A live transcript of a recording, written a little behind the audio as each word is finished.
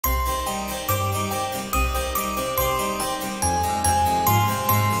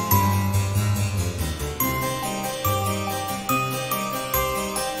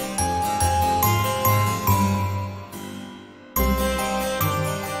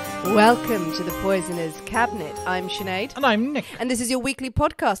Welcome to the Poisoner's Cabinet. I'm Sinead. And I'm Nick. And this is your weekly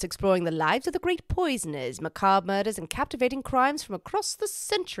podcast exploring the lives of the great poisoners, macabre murders and captivating crimes from across the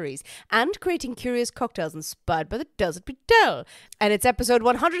centuries, and creating curious cocktails inspired by the Does It Be Tell. And it's episode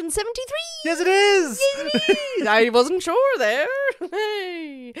 173. Yes, it is. Yes, it is. I wasn't sure there.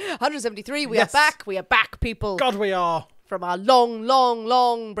 Hey. 173. We are back, people. God, we are. From our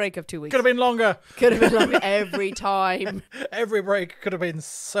long break of 2 weeks. Could have been longer. Could have been longer every time. Every break could have been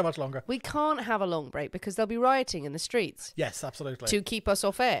so much longer. We can't have a long break because they'll be rioting in the streets. Yes, absolutely. To keep us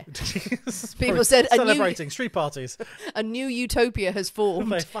off air. People said celebrating street parties. A new utopia has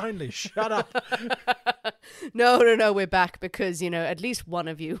formed. They finally shut up. No, we're back because, at least one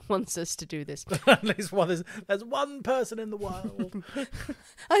of you wants us to do this. At least there's one person in the world.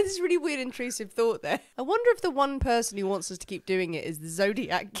 This really weird intrusive thought there. I wonder if the one person who wants us to keep doing it is the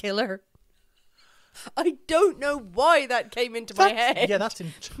Zodiac Killer. I don't know why that came into my head. Yeah, that's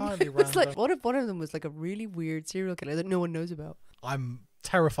entirely random. It's like, what if one of them was like a really weird serial killer that no one knows about? I'm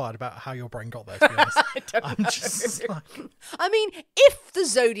terrified about how your brain got there, to be honest. I'm just like... I mean, if the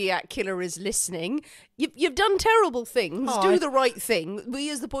Zodiac Killer is listening, you've done terrible things. Hi. Do the right thing.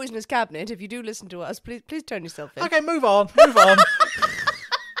 We as the Poisoner's Cabinet, if you do listen to us, please turn yourself in. Okay, move on.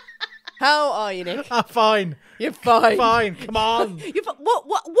 How are you, Nick? I'm fine. You're fine. Fine, come on.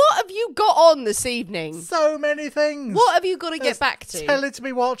 What have you got on this evening? So many things. What have you got to get back to? Telly to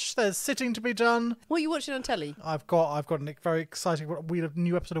be watched. There's sitting to be done. What are you watching on telly? I've got a very exciting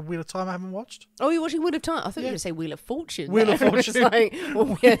new episode of Wheel of Time I haven't watched. Oh, you're watching Wheel of Time? I thought you were going to say Wheel of Fortune. Wheel of Fortune. It's like,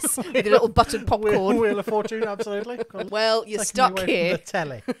 oh, yes, with a little buttered popcorn. Wheel of Fortune, absolutely. Well, you're stuck here. The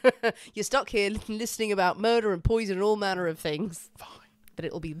telly. You're stuck here listening about murder and poison and all manner of things. Fine. But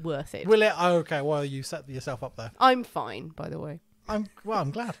it'll be worth it. Will it? Oh, okay. Well, you set yourself up there. I'm fine, by the way. I'm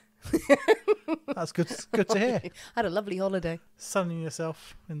glad. That's good. Good to hear. I had a lovely holiday. Sunning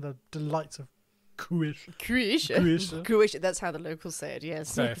yourself in the delights of Croatia. Croatia. That's how the locals say it.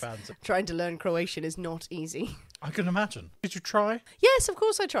 Yes. Very fancy. Trying to learn Croatian is not easy. I can imagine. Did you try? Yes, of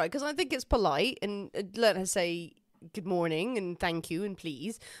course I tried because I think it's polite and learn how to say good morning and thank you and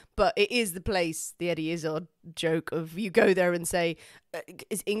please, but it is the place, the Eddie Izzard joke of you go there and say,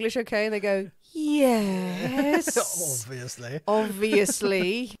 is English okay? And they go, yes. Obviously.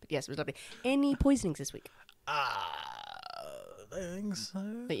 Yes, it was lovely. Any poisonings this week? I think so.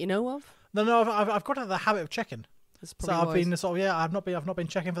 That you know of? No, I've got the habit of checking. So I've wise. been I've not been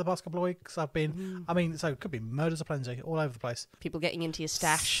checking for the past couple of weeks. I've been, so it could be murders aplenty all over the place. People getting into your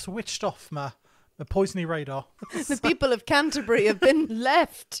stash. Switched off my poisony radar. The people of Canterbury have been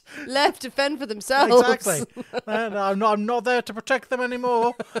left to fend for themselves. Exactly. I'm not there to protect them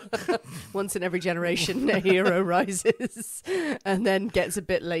anymore. Once in every generation, a hero rises and then gets a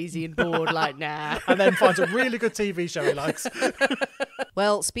bit lazy and bored, like, nah. And then finds a really good TV show he likes.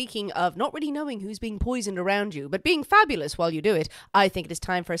 Well, speaking of not really knowing who's being poisoned around you, but being fabulous while you do it, I think it is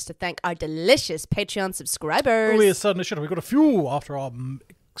time for us to thank our delicious Patreon subscribers. We certainly should have. We've got a few after our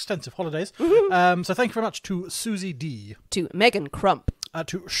extensive holidays. So thank you very much to Susie D. To Megan Crump.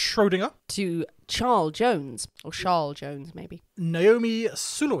 To Schrodinger. To Charles Jones. Or Charles Jones, maybe. Naomi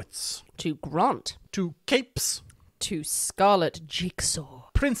Sulowitz. To Grant. To Capes. To Scarlet Jigsaw.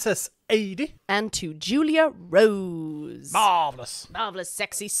 Princess Adi. And to Julia Rose. Marvellous. Marvellous,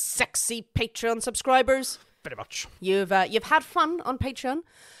 sexy Patreon subscribers. Very much. You've had fun on Patreon.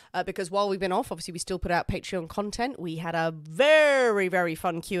 Because while we've been off, obviously we still put out Patreon content. We had a very, very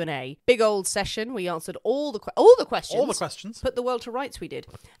fun Q&A. Big old session. We answered all the questions. All the questions. Put the world to rights, we did.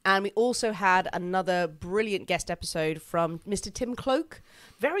 And we also had another brilliant guest episode from Mr. Tim Cloak.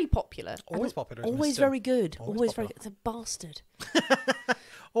 Very popular. Always popular. Always very good. Always very good. It's a bastard.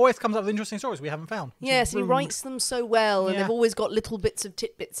 Always comes up with interesting stories we haven't found. Yes, he writes them so well. And they've always got little bits of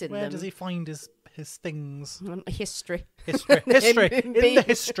tidbits in them. Where does he find his things? History. In the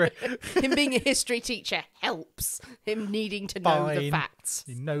history. Him being a history teacher helps him needing to know the facts.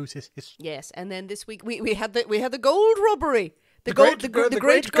 He knows his history. Yes, and then this week we had the gold robbery. The great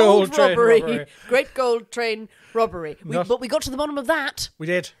gold train robbery. Great gold train robbery. But we got to the bottom of that. We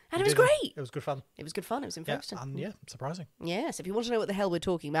did. And it was great. It was good fun. It was good fun. It was in Folkestone. And surprising. Yes, if you want to know what the hell we're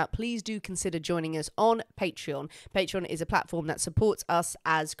talking about, please do consider joining us on Patreon. Patreon is a platform that supports us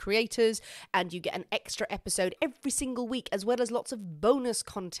as creators, and you get an extra episode every single week, as well as lots of bonus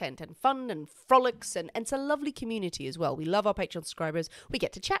content and fun and frolics, and it's a lovely community as well. We love our Patreon subscribers. We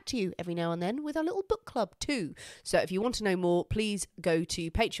get to chat to you every now and then with our little book club too. So if you want to know more, please go to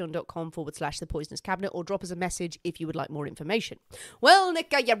patreon.com/The Poisoner's Cabinet or drop us a message if you would like more information. Well,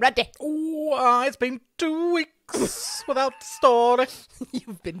 Nick, are you ready? Oh, it's been 2 weeks without story.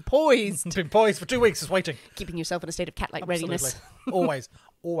 You've been poised. It's been poised for 2 weeks, just waiting. Keeping yourself in a state of cat-like readiness. Always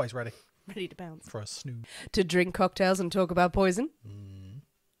ready. Ready to bounce. For a snooze. To drink cocktails and talk about poison.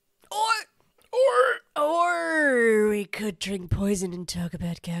 Or we could drink poison and talk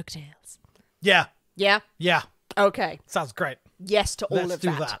about cocktails. Yeah. Yeah? Yeah. Okay. Sounds great. Yes to all Let's of do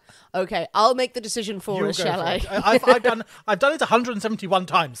that. that. Okay, I'll make the decision for us, shall I? I've done it 171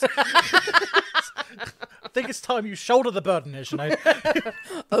 times. I think it's time you shoulder the burden, Sinead.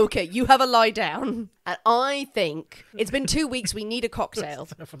 Okay, you have a lie down. And I think it's been 2 weeks. We need a cocktail.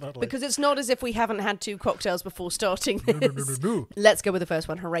 Definitely. Because it's not as if we haven't had 2 cocktails before starting this. No. Let's go with the first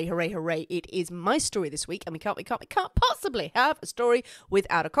one. Hooray, hooray, hooray. It is my story this week, and we can't possibly have a story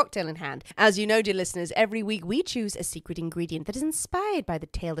without a cocktail in hand. As you know, dear listeners, every week we choose a secret ingredient that is inspired by the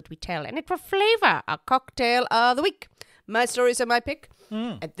tale that we tell, and it will flavour our cocktail of the week. My story is my pick,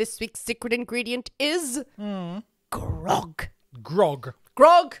 and this week's secret ingredient is grog. Grog.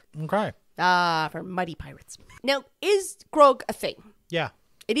 Grog! Okay. For mighty pirates. Now, is grog a thing? Yeah.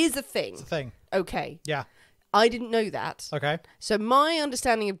 It is a thing. It's a thing. Okay. Yeah. I didn't know that. Okay. So my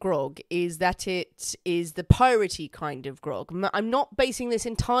understanding of grog is that it is the piratey kind of grog. I'm not basing this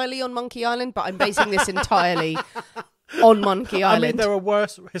entirely on Monkey Island, but I'm basing this entirely on Monkey Island. I mean, there are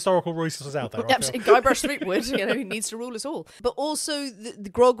worse historical resources out there. Absolutely. Guybrush Threepwood, he needs to rule us all. But also, the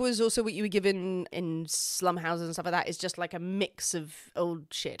grog was also what you were given in slum houses and stuff like that. It's just like a mix of old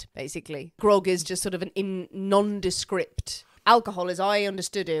shit, basically. Grog is just sort of an nondescript alcohol, as I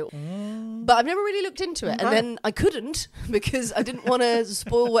understood it. But I've never really looked into it. Okay. And then I couldn't because I didn't want to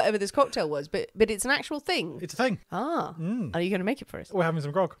spoil whatever this cocktail was. But it's an actual thing. It's a thing. Are you going to make it for us? We're having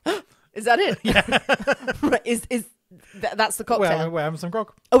some grog. Is that it? Yeah. Right. That's the cocktail? We're having some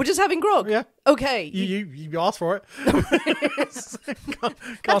grog. Oh, we're just having grog? Yeah. Okay. You asked for it.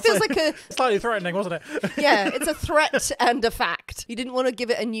 That feels like a... Slightly threatening, wasn't it? Yeah, it's a threat and a fact. You didn't want to give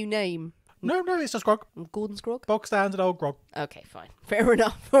it a new name. No, it's just grog. Gordon's grog? Bog standard old grog. Okay, fine. Fair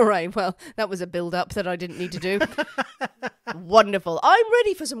enough. All right, well, that was a build-up that I didn't need to do. Wonderful. I'm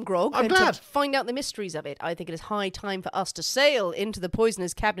ready for some grog. I'm and glad. to find out the mysteries of it. I think it is high time for us to sail into the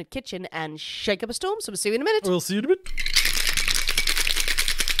poisoner's cabinet kitchen and shake up a storm. So we'll see you in a minute. We'll see you in a bit.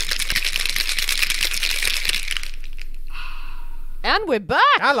 And we're back.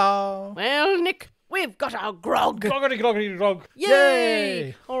 Hello. Well, Nick, we've got our grog. Groggity grog.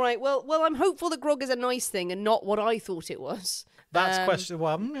 Yay! All right. Well, I'm hopeful that grog is a nice thing and not what I thought it was. That's question.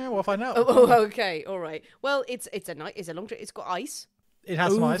 Well, yeah, we'll find out. Oh, okay. All right. Well, it's a long drink. It's got ice. It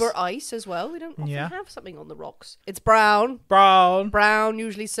has some ice. Over ice as well. We don't often Yeah. have something on the rocks. It's brown. Brown. Brown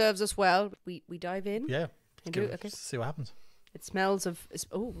usually serves us well. We dive in. Yeah. Okay. See what happens. It smells of.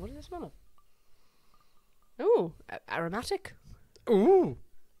 Oh, what does it smell of? Oh, aromatic. Ooh.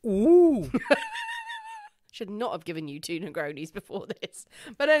 Ooh. Should not have given you 2 Negronis before this.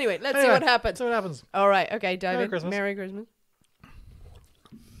 But anyway, let's see what happens. See what happens. All right. Okay, dive Merry in. Christmas. Merry Christmas.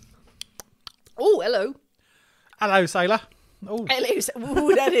 Oh, hello. Hello, sailor. Oh. Hello.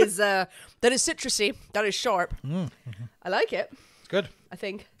 Ooh, that is citrusy. That is sharp. I like it. Good. I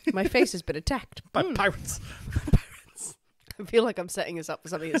think my face has been attacked By pirates. I feel like I'm setting us up for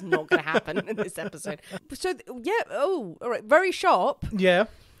something that's not going to happen in this episode. So yeah. Oh, all right. Very sharp. Yeah.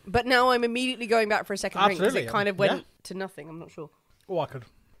 But now I'm immediately going back for a second drink because Absolutely. it kind of went to nothing. I'm not sure. Oh,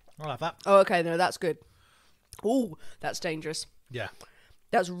 I'll have that. Oh, okay. No, that's good. Oh, that's dangerous. Yeah.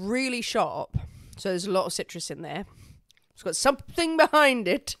 That's really sharp. So there's a lot of citrus in there. It's got something behind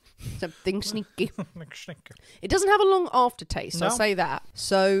it. Something sneaky. It doesn't have a long aftertaste, No. I'll say that.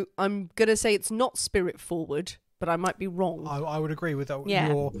 So I'm going to say it's not spirit forward, but I might be wrong. I would agree with that, Yeah.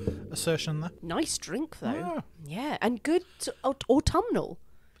 your assertion there. Nice drink, though. Yeah. Yeah, and good autumnal.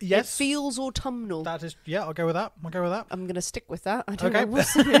 Yes. It feels autumnal. That is, yeah, I'll go with that. I'm going to stick with that. I don't Okay.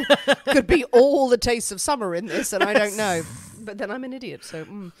 know. Could be all the tastes of summer in this, and I don't know. But then I'm an idiot,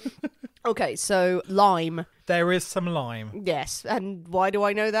 so... Okay, so lime. There is some lime. Yes, and why do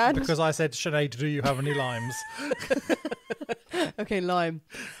I know that? Because I said, Sinead, do you have any limes? Okay, lime.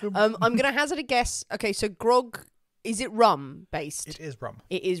 I'm going to hazard a guess. Okay, so grog, is it rum based? It is rum.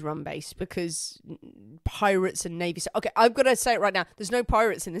 It is rum based because pirates and navy. Okay, I've got to say it right now. There's no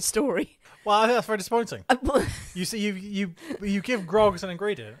pirates in this story. Well, I think that's very disappointing. You see, you give grog as an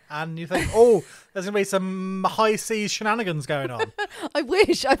ingredient, and you think, oh, there's going to be some high seas shenanigans going on. I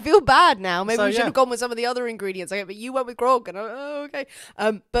wish. I feel bad now. Maybe So, we should yeah. have gone with some of the other ingredients. Okay, but you went with grog, and okay.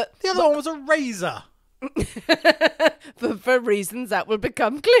 But The other one was a razor. for reasons that will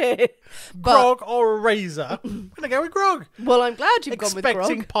become clear. But, Grog or a razor. I'm going to go with grog. well, I'm glad you've gone with grog.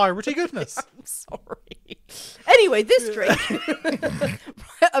 Expecting piratey goodness. I'm sorry. Anyway, this drink,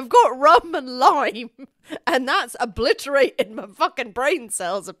 I've got rum and lime, and that's obliterated my fucking brain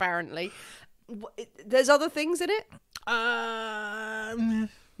cells, apparently. There's other things in it?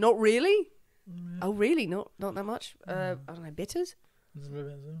 Not really? Oh, really? Not that much? I don't know, bitters?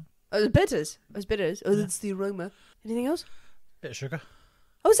 Oh, bitters. Oh, bitters. Oh, that's the aroma. Anything else? Bit of sugar.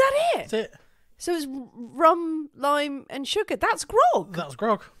 Oh, is that it? That's it. So it's rum, lime, and sugar. That's grog. That's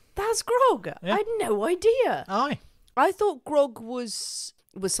grog. That's grog. Yeah. I had no idea. Aye. I thought grog was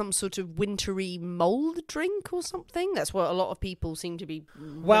some sort of wintry mulled drink or something. That's what a lot of people seem to be.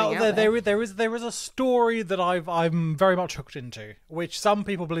 Well, there is a story that I'm very much hooked into, which some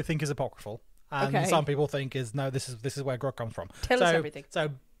people really think is apocryphal, and some people think is no. This is where grog comes from. Tell us everything.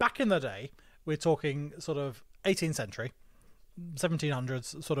 So back in the day, we're talking sort of 18th century,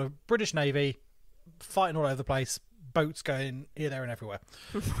 1700s, sort of British Navy, fighting all over the place, boats going here, there, and everywhere,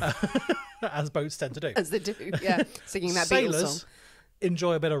 as boats tend to do. As they do, yeah. Singing that Beatles Sailors song.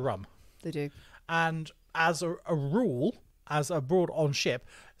 Enjoy a bit of rum. They do. And as a rule, as abroad on ship,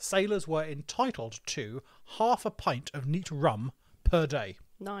 sailors were entitled to half a pint of neat rum per day.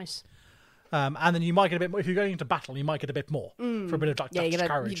 Nice. And then you might get a bit more. If you're going into battle, you might get a bit more for a bit of Dutch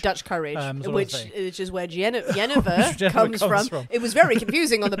courage. Dutch courage, which is where Geneva comes from. It was very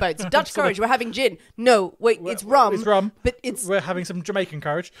confusing on the boats. Dutch courage, we're having gin. No, wait, it's rum. It's rum. But we're having some Jamaican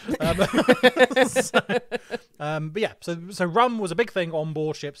courage. But yeah, so rum was a big thing on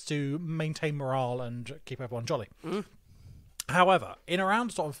board ships to maintain morale and keep everyone jolly. However, in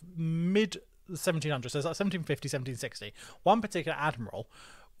around sort of mid 1700s, so it's like 1750, 1760, one particular admiral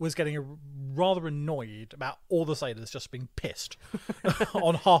was getting rather annoyed about all the sailors just being pissed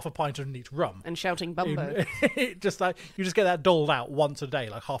on half a pint of neat rum. And shouting bumbo. Just like, you just get that doled out once a day,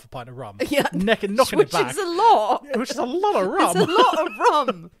 like half a pint of rum. Yeah. Knocking it back. Which is a lot. Which is a lot of rum. It's a lot of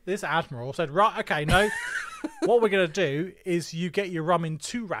rum. This admiral said, right, okay, no. What we're going to do is you get your rum in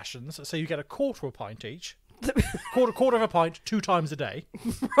 2 rations, so you get a quarter of a pint each. quarter of a pint 2 times a day.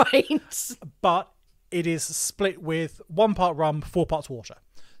 Right. But it is split with 1 part rum, 4 parts water.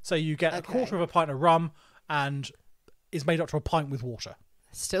 So you get a quarter of a pint of rum and is made up to a pint with water.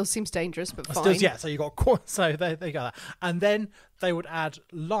 Still seems dangerous, but fine. So you got so there you go. And then they would add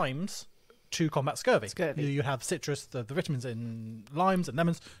limes to combat scurvy. You have citrus, the vitamins in limes and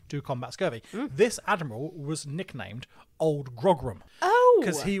lemons to combat scurvy. This admiral was nicknamed Old Grogram. Oh,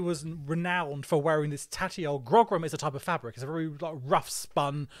 because he was renowned for wearing this tatty old grogram. Is a type of fabric. It's a very rough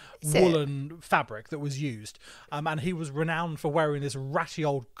spun woolen fabric that was used, and he was renowned for wearing this ratty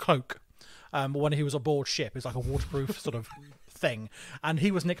old cloak when he was aboard ship. It's like a waterproof sort of thing, and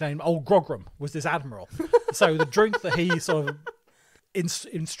he was nicknamed Old Grogram. Was this admiral? So the drink that he sort of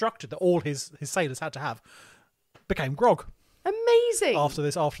instructed that all his sailors had to have became grog. Amazing. After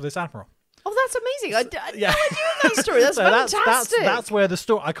this admiral. Oh, that's amazing. I had no idea that story. That's fantastic. That's where the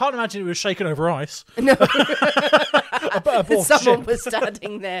story... I can't imagine it was shaken over ice. No. Someone was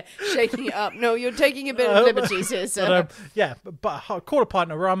standing there shaking it up. No, you're taking a bit of liberties here, sir. But a quarter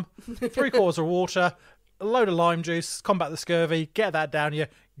pint of rum, 3/4 of water, a load of lime juice, combat the scurvy, get that down you,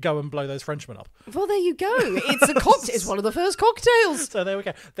 go and blow those Frenchmen up. Well, there you go. It's a cocktail. It's one of the first cocktails. So there we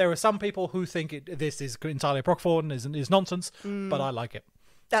go. There are some people who think this is entirely apocryphal and is nonsense, but I like it.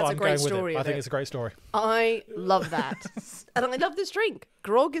 That's so a great story. I think it's a great story. I love that. And I love this drink.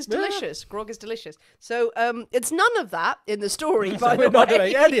 Grog is delicious. Grog is delicious. So it's none of that in the story, by the way. We're not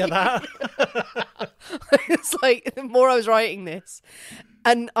doing any of that. It's like, the more I was writing this.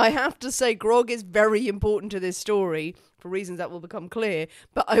 And I have to say, grog is very important to this story for reasons that will become clear.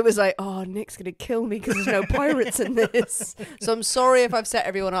 But I was like, oh, Nick's going to kill me because there's no pirates in this. So I'm sorry if I've set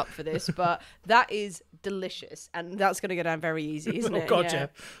everyone up for this, but that is delicious. And that's going to go down very easy, isn't it? Oh, God, yeah.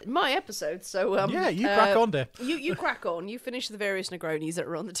 My episode. So you crack on, dear. You crack on. You finish the various Negronis that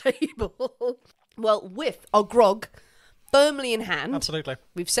are on the table. Well, with our grog firmly in hand. Absolutely.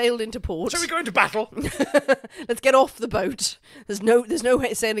 We've sailed into port. Shall we go into battle? Let's get off the boat. There's no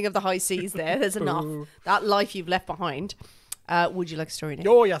sailing of the high seas there. There's enough. That life you've left behind. Would you like a story, Nick?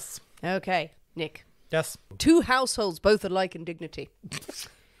 Oh, yes. Okay, Nick. Yes. 2 households, both alike in dignity.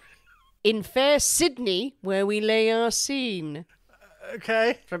 In fair Sydney, where we lay our scene.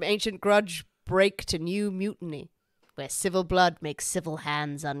 Okay. From ancient grudge break to new mutiny, where civil blood makes civil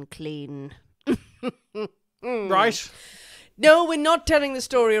hands unclean. Right. No, we're not telling the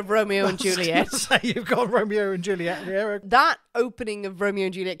story of Romeo and Juliet. You've got Romeo and Juliet here. That opening of Romeo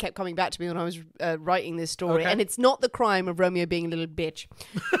and Juliet kept coming back to me when I was writing this story. Okay. And it's not the crime of Romeo being a little bitch.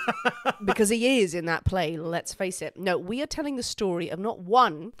 Because he is in that play, let's face it. No, we are telling the story of not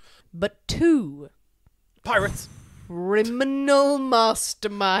 1, but 2. Pirates. Criminal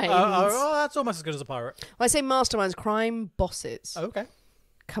masterminds. That's almost as good as a pirate. When I say masterminds, crime bosses. Okay.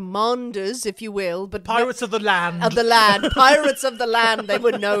 Commanders, if you will, but Pirates of the land. Of the land. Pirates of the land, they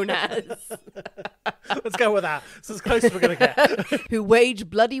were known as. Let's go with that. It's as close as we're going to get. Who waged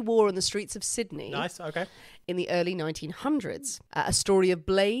bloody war on the streets of Sydney. Nice, okay. In the early 1900s. A story of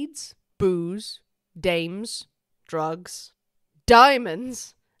blades, booze, dames, drugs,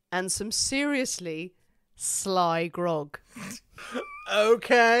 diamonds, and some seriously sly grog.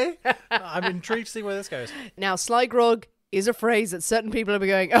 Okay. I'm intrigued to see where this goes. Now, sly grog is a phrase that certain people will be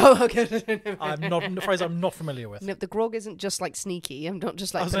going, oh, okay. A phrase I'm not familiar with. No, the grog isn't just like sneaky. I'm not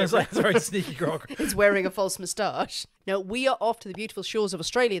just like... I was going to say, it's a very sneaky grog. It's wearing a false moustache. No, we are off to the beautiful shores of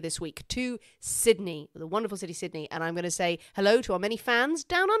Australia this week, to Sydney, the wonderful city Sydney, and I'm going to say hello to our many fans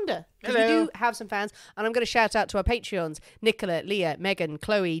down under. Because we do have some fans, and I'm going to shout out to our Patreons, Nicola, Leah, Megan,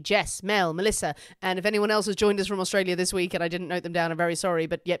 Chloe, Jess, Mel, Melissa, and if anyone else has joined us from Australia this week and I didn't note them down, I'm very sorry,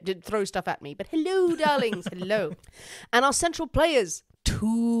 but yep, did throw stuff at me. But hello, darlings, hello. And our central players,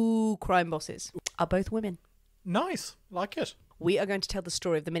 2 crime bosses, are both women. Nice, like it. We are going to tell the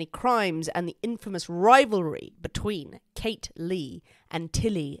story of the many crimes and the infamous rivalry between Kate Leigh and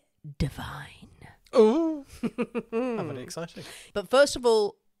Tilly Devine. Oh, very exciting. But first of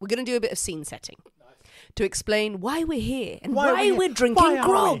all, we're going to do a bit of scene setting to explain why we're here and why we're drinking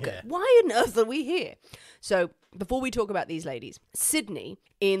grog. Why on earth are we here? So, before we talk about these ladies, Sydney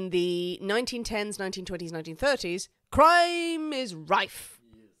in the 1910s, 1920s, 1930s, crime is rife.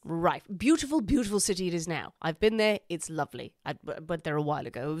 Rife. Beautiful, beautiful city it is now. I've been there. It's lovely. I went there a while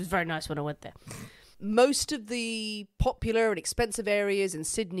ago. It was very nice when I went there. Most of the popular and expensive areas in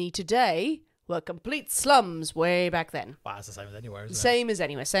Sydney today were complete slums way back then. Wow, it's the same as anywhere, isn't it? Same as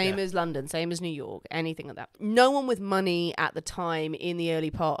anywhere. Same as London. Same as New York. Anything like that. No one with money at the time in the early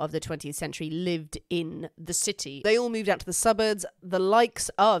part of the 20th century lived in the city. They all moved out to the suburbs, the likes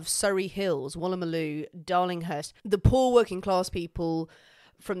of Surrey Hills, Woolloomooloo, Darlinghurst. The poor working class people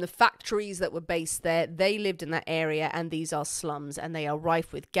from the factories that were based there, they lived in that area, and these are slums, and they are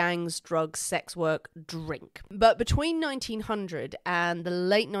rife with gangs, drugs, sex work, drink. But between 1900 and the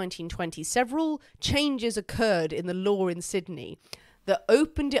late 1920s, several changes occurred in the law in Sydney that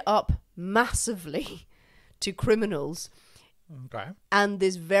opened it up massively to criminals. Okay. And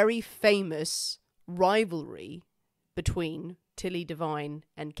this very famous rivalry between Tilly Devine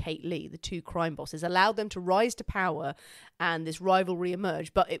and Kate Leigh, the 2 crime bosses, allowed them to rise to power and this rivalry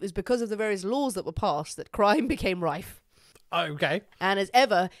emerged. But it was because of the various laws that were passed that crime became rife. Okay. And as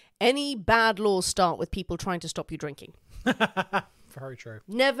ever, any bad laws start with people trying to stop you drinking. Very true.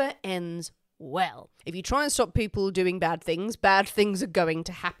 Never ends well. If you try and stop people doing bad things are going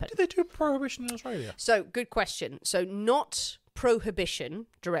to happen. Did they do prohibition in Australia? So, good question. So, not prohibition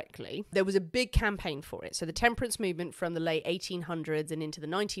directly. There was a big campaign for it. So the temperance movement from the late 1800s and into the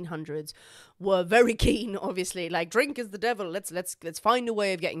 1900s were very keen, obviously, like drink is the devil. Let's find a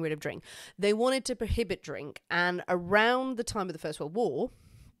way of getting rid of drink. They wanted to prohibit drink, and around the time of the First World War,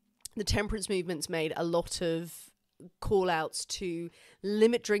 the temperance movements made a lot of call outs to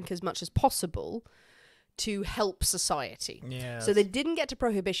limit drink as much as possible to help society. Yes. So they didn't get to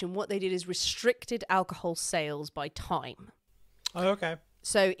prohibition. What they did is restricted alcohol sales by time. Oh, okay.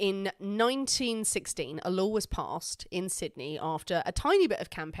 So in 1916, a law was passed in Sydney after a tiny bit of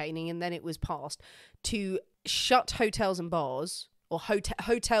campaigning, and then it was passed to shut hotels and bars, or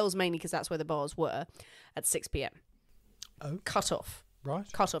hotels mainly because that's where the bars were, at 6 p.m. Oh. Cut off. Right.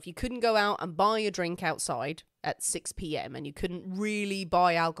 Cut off. You couldn't go out and buy a drink outside at 6 p.m. and you couldn't really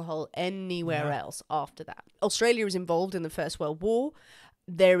buy alcohol anywhere else after that. Australia is involved in the First World War.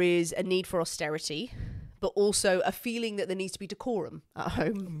 There is a need for austerity, but also a feeling that there needs to be decorum at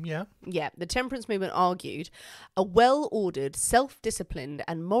home. Yeah. Yeah, the temperance movement argued a well-ordered, self-disciplined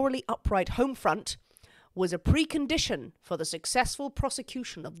and morally upright home front was a precondition for the successful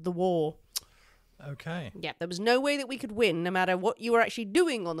prosecution of the war. Okay. Yeah, there was no way that we could win, no matter what you were actually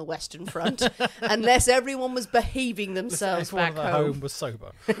doing on the Western Front, unless everyone was behaving themselves back home. Was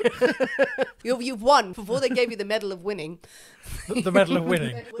sober. You've won before they gave you the Medal of Winning. The Medal of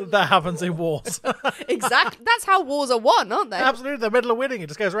Winning. That happens in wars. Exactly. That's how wars are won, aren't they? Absolutely. The Medal of Winning. It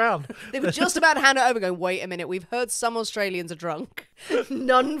just goes around. They were just about to hand it over going, wait a minute, we've heard some Australians are drunk.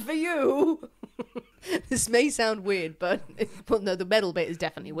 None for you. This may sound weird, but well, no, the medal bit is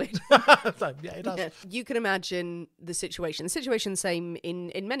definitely weird. So, yeah, it does. Yeah. You can imagine the situation. The situation same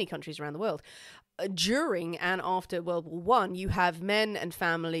in many countries around the world. During and after World War One, you have men and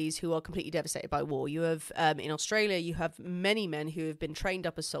families who are completely devastated by war. You have in Australia, you have many men who have been trained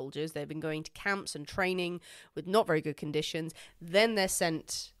up as soldiers. They've been going to camps and training with not very good conditions. Then they're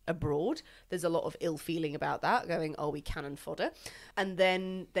sent abroad. There's a lot of ill feeling about that, going, "Oh, we cannon fodder," and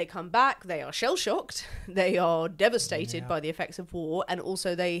then they come back. They are shell shocked. They are devastated by the effects of war, and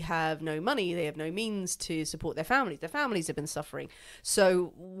also they have no money. They have no means to support their families. Their families have been suffering.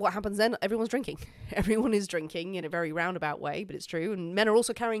 So what happens then? Everyone's drinking. Everyone is drinking in a very roundabout way, but it's true. And men are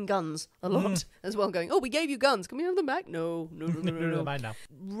also carrying guns a lot as well, going, "Oh, we gave you guns. Can we have them back?" No.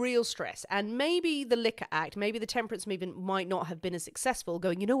 Real stress. And maybe the Liquor Act, maybe the temperance movement might not have been as successful,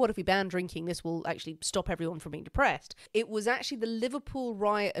 going, "You know what, if we ban drinking, this will actually stop everyone from being depressed." It was actually the Liverpool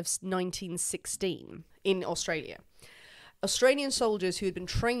riot of 1916 in Australia. Australian soldiers who had been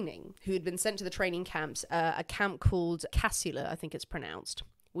training, who had been sent to the training camps, a camp called Casula, I think it's pronounced,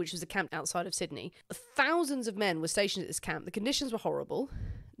 which was a camp outside of Sydney. Thousands of men were stationed at this camp. The conditions were horrible.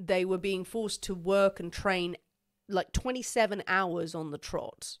 They were being forced to work and train like 27 hours on the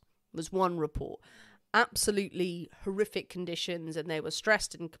trot, was one report. Absolutely horrific conditions, and they were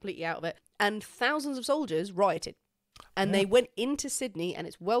stressed and completely out of it. And thousands of soldiers rioted. And they went into Sydney, and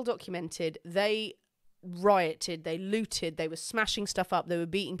it's well documented. They rioted, they looted, they were smashing stuff up, they were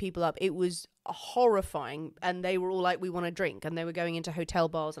beating people up. It was horrifying, and they were all like, "We want to drink," and they were going into hotel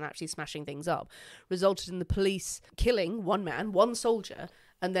bars and actually smashing things up. Resulted in the police killing one man, one soldier,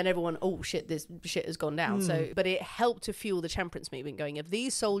 and then everyone, "Oh shit, this shit has gone down." So, but it helped to fuel the temperance movement, going, if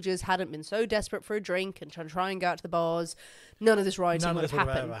these soldiers hadn't been so desperate for a drink and try and go out to the bars, none of this rioting would have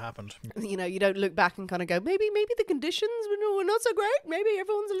ever happened. You know, you don't look back and kind of go, maybe the conditions were not so great. Maybe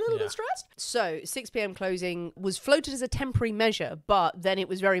everyone's a little bit stressed. So 6 p.m. closing was floated as a temporary measure, but then it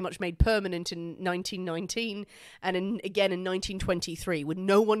was very much made permanent in 1919 and again in 1923, when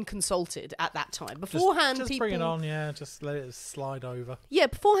no one consulted at that time. Beforehand, just people... bring it on, just let it slide over. Yeah,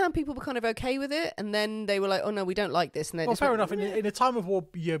 beforehand people were kind of okay with it, and then they were like, "Oh no, we don't like this." And then fair enough. In a time of war,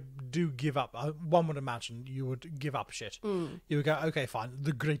 you do give up. One would imagine you would give up shit. You would go, "Okay, fine,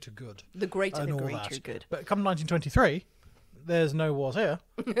 the greater good." The greater and the all greater that. good. But come 1923, there's no wars here.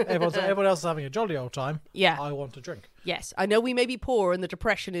 Everyone else is having a jolly old time. Yeah. I want to drink. Yes, I know we may be poor and the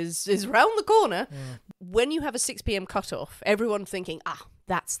depression is round the corner. When you have a 6 p.m. cutoff, everyone thinking,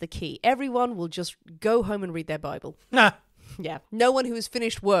 that's the key. Everyone will just go home and read their Bible. Nah. Yeah. No one who has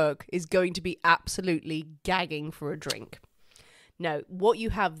finished work is going to be absolutely gagging for a drink. No, what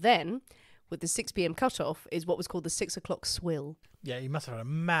you have then with the 6 p.m. cutoff is what was called the 6 o'clock swill. Yeah, you must have had a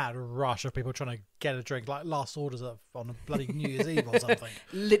mad rush of people trying to get a drink, like last orders on a bloody New Year's Eve or something.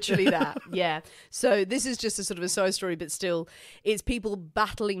 Literally that, yeah. So this is just a sort of a side story, but still, it's people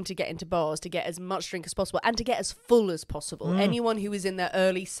battling to get into bars, to get as much drink as possible, and to get as full as possible. Anyone who is in there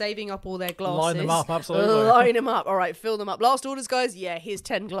early, saving up all their glasses. Line them up, absolutely. Line them up. All right, fill them up. Last orders, guys? Yeah, here's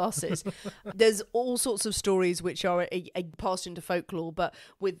 10 glasses. There's all sorts of stories which are passed into folklore, but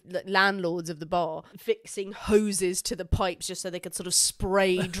with landlords of the bar fixing hoses to the pipes just so they could sort of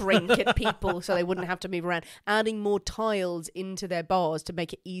spray drink at people so they wouldn't have to move around, adding more tiles into their bars to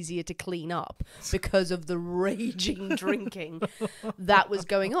make it easier to clean up because of the raging drinking that was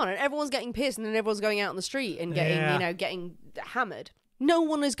going on. And everyone's getting pissed, and then everyone's going out on the street and getting hammered. No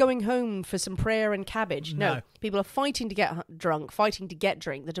one is going home for some prayer and cabbage. No. People are fighting to get drunk, fighting to get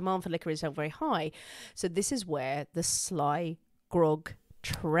drink. The demand for liquor is very high. So this is where the sly grog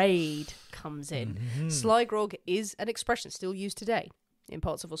trade comes in. Sly grog is an expression still used today in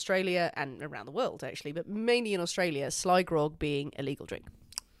parts of Australia and around the world, actually, but mainly in Australia, sly grog being a legal drink.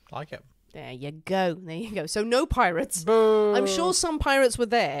 Like it. There you go. So no pirates. Boo. I'm sure some pirates were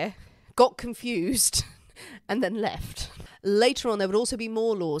there, got confused, and then left. Later on, there would also be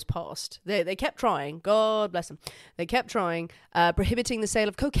more laws passed. They kept trying. God bless them. They kept trying, prohibiting the sale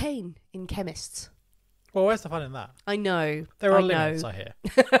of cocaine in chemists. Well, where's the fun in that? I know. There are limits, I hear.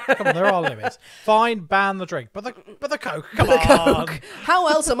 Come on, there are limits. Fine, ban the drink, but the coke. Come on. Coke. How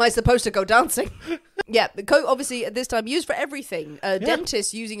else am I supposed to go dancing? Yeah, the coke obviously at this time used for everything.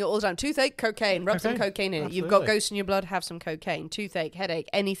 Dentists using it all the time. Toothache, cocaine, rub some cocaine in it. You've got ghosts in your blood, have some cocaine. Toothache, headache,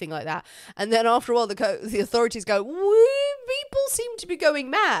 anything like that. And then after a while, the authorities go, people seem to be going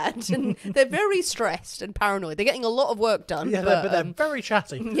mad, and they're very stressed and paranoid. They're getting a lot of work done. Yeah, but they're very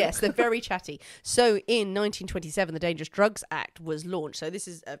chatty. Yes, they're very chatty. So in 1927, the Dangerous Drugs Act was launched. So this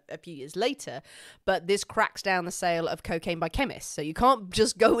is a few years later, but this cracks down the sale of cocaine by chemists. So you can't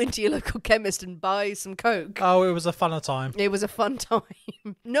just go into your local chemist and buy some coke. Oh, it was a funner time. It was a fun time.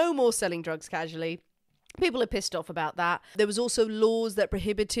 No more selling drugs casually. People are pissed off about that. There was also laws that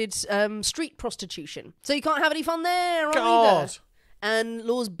prohibited street prostitution. So you can't have any fun there either. And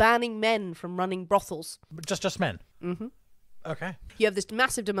laws banning men from running brothels. Just men? Mm-hmm. Okay. You have this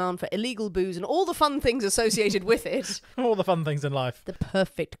massive demand for illegal booze and all the fun things associated with it. All the fun things in life. The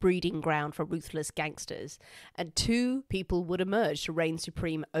perfect breeding ground for ruthless gangsters. And 2 people would emerge to reign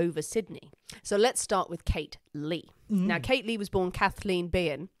supreme over Sydney. So let's start with Kate Leigh. Now, Kate Leigh was born Kathleen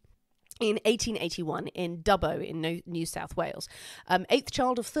Behan in 1881 in Dubbo in New South Wales. 8th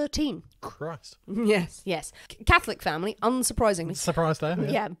child of 13. Christ. Yes. Catholic family, unsurprisingly. Surprised there.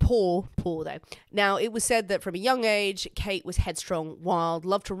 Yeah, poor though. Now, it was said that from a young age, Kate was headstrong, wild,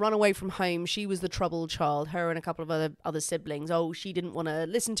 loved to run away from home. She was the troubled child, her and a couple of other siblings. Oh, she didn't want to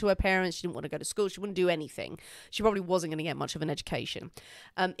listen to her parents. She didn't want to go to school. She wouldn't do anything. She probably wasn't going to get much of an education.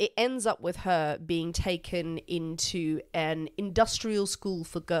 It ends up with her being taken into an industrial school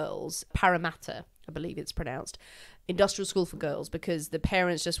for girls, Parramatta, I believe it's pronounced, industrial school for girls, because the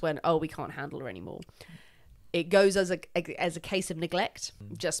parents just went, oh, we can't handle her anymore. It goes as a case of neglect,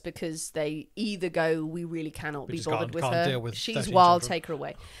 just because they either go, we really cannot be bothered with her. Deal with She's wild, take her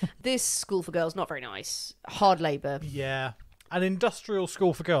away. This school for girls, not very nice. Hard labour. Yeah. An industrial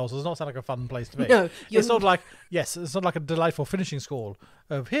school for girls does not sound like a fun place to be. No, it's not like it's not like a delightful finishing school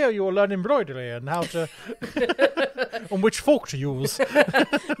of here you will learn embroidery and how to on which fork to use.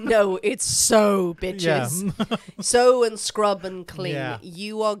 No, it's sew, bitches. Yeah. Sew and scrub and clean. Yeah.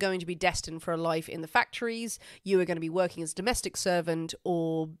 You are going to be destined for a life in the factories. You are going to be working as a domestic servant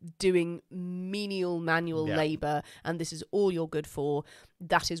or doing menial manual labour, and this is all you're good for.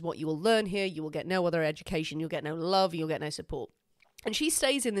 That is what you will learn here. You will get no other education. You'll get no love. You'll get no support. And she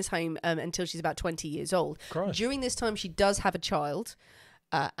stays in this home until she's about 20 years old. Christ. During this time, she does have a child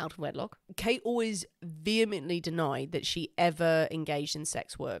out of wedlock. Kate always vehemently denied that she ever engaged in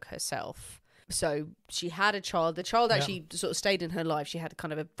sex work herself. So she had a child. The child actually sort of stayed in her life. She had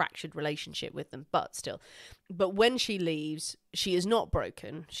kind of a fractured relationship with them, but still. But when she leaves, she is not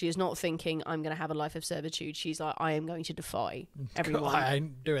broken. She is not thinking, I'm going to have a life of servitude. She's like, I am going to defy everyone. I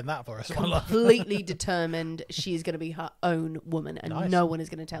ain't doing that for us. Completely determined she is going to be her own woman, and no one is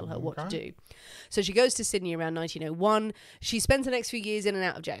going to tell her what to do. So she goes to Sydney around 1901. She spends the next few years in and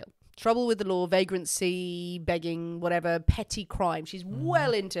out of jail. Trouble with the law, vagrancy, begging, whatever, petty crime. She's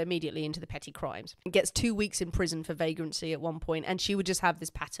immediately into the petty crimes. Gets 2 weeks in prison for vagrancy at one point, and she would just have this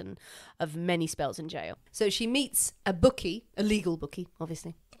pattern of many spells in jail. So she meets a bookie, a legal bookie,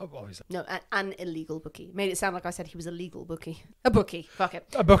 obviously. Oh, obviously. No, an illegal bookie. Made it sound like I said he was a legal bookie. A bookie, fuck it.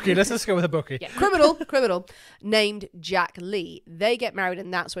 A bookie, let's just go with a bookie. Yeah, criminal, named Jack Leigh. They get married,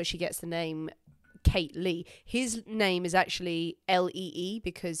 and that's where she gets the name Kate Leigh. His name is actually Lee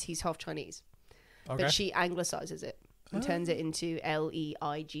because he's half Chinese. Okay. But she anglicizes it and turns it into Leigh.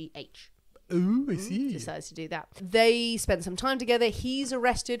 Ooh, I see. Decides to do that. They spend some time together. He's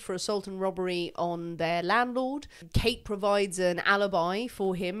arrested for assault and robbery on their landlord. Kate provides an alibi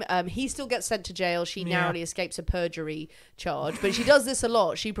for him. He still gets sent to jail. She narrowly escapes a perjury charge, but she does this a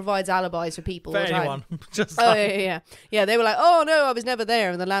lot. She provides alibis for people. For anyone. Just Yeah, they were like, oh no, I was never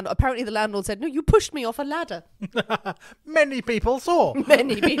there. And apparently the landlord said, no, you pushed me off a ladder. Many people saw.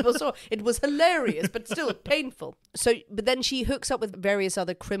 It was hilarious, but still painful. But then she hooks up with various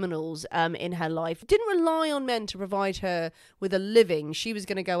other criminals in her life. Didn't rely on men to provide her with a living. She was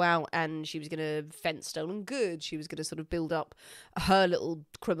going to go out and she was going to fence stolen goods. She was going to sort of build up her little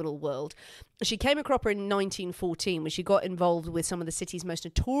criminal world. She came across her in 1914 when she got involved with some of the city's most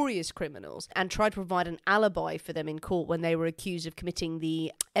notorious criminals and tried to provide an alibi for them in court when they were accused of committing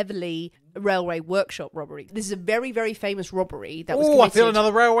the Everleigh Railway Workshop robbery. This is a very, very famous robbery that was committed. I feel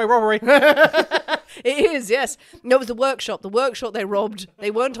another railway robbery. It is, yes. No, it was the workshop. The workshop they robbed.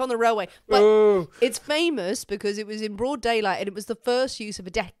 They weren't on the railway. But it's famous because it was in broad daylight and it was the first use of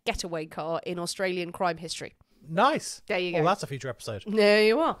a getaway car in Australian crime history. Nice. There you go. Well, that's a future episode. There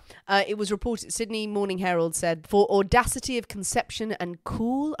you are. It was reported, Sydney Morning Herald said, for audacity of conception and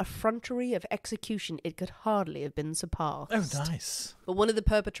cool effrontery of execution, it could hardly have been surpassed. Oh, nice. But one of the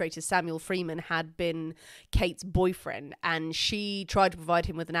perpetrators, Samuel Freeman, had been Kate's boyfriend, and she tried to provide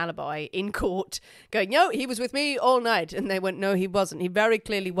him with an alibi in court, going, no, he was with me all night. And they went, no, he wasn't. He very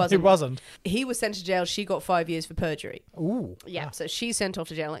clearly wasn't. He wasn't. He was sent to jail. She got 5 years for perjury. Ooh. Yeah, so she's sent off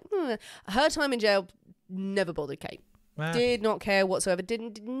to jail. Her time in jail never bothered Kate. Did not care whatsoever.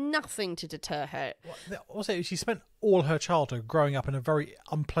 Did nothing to deter her. Also, she spent all her childhood growing up in a very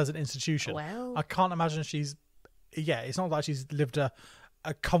unpleasant institution. Well, I can't imagine it's not like she's lived a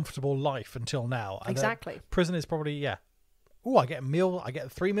comfortable life until now. And exactly. Prison is probably, Oh, I get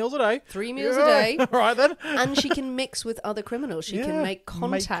 3 meals a day. 3 meals a day. Right then. And she can mix with other criminals. She can make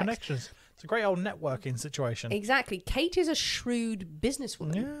contacts. Make connections. It's a great old networking situation. Exactly. Kate is a shrewd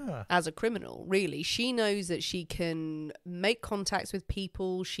businesswoman as a criminal, really. She knows that she can make contacts with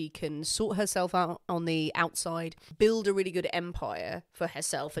people. She can sort herself out on the outside, build a really good empire for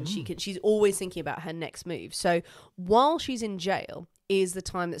herself. And she's always thinking about her next move. So while she's in jail is the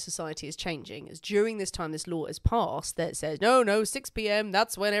time that society is changing. It's during this time this law is passed that says, no, 6 p.m.,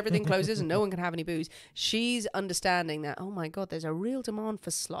 that's when everything closes and no one can have any booze. She's understanding that, oh my God, there's a real demand for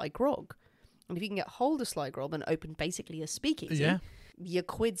sly grog. And if you can get hold of sly grog and open basically a speakeasy, your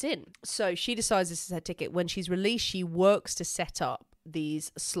quid's in. So she decides this is her ticket. When she's released, she works to set up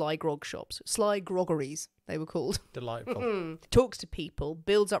these sly grog shops. Sly groggeries, they were called. Delightful. Talks to people,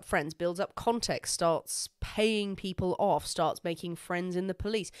 builds up friends, builds up contacts, starts paying people off, starts making friends in the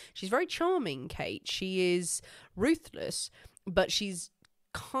police. She's very charming, Kate. She is ruthless, but she's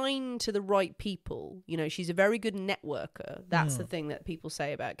kind to the right people. You know, she's a very good networker. That's the thing that people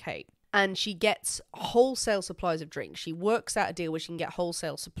say about Kate. And she gets wholesale supplies of drinks. She works out a deal where she can get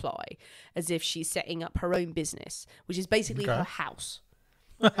wholesale supply as if she's setting up her own business, which is basically her house.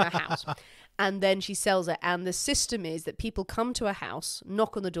 Her house. And then she sells it. And the system is that people come to her house,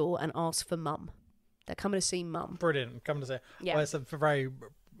 knock on the door and ask for mum. They're coming to see mum. Brilliant. Coming to say, yeah. Well, it's a very...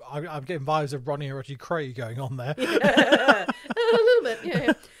 I'm getting vibes of Ronnie Rotty Cray going on there. Yeah. A little bit,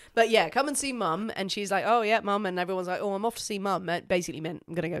 yeah. But yeah, come and see mum. And she's like, oh, yeah, mum. And everyone's like, oh, I'm off to see mum. It basically meant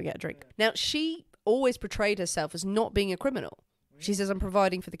I'm going to go get a drink. Now, she always portrayed herself as not being a criminal. She says, I'm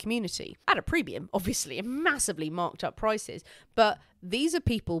providing for the community. At a premium, obviously, and massively marked up prices. But these are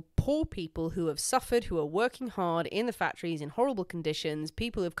people, poor people who have suffered, who are working hard in the factories in horrible conditions,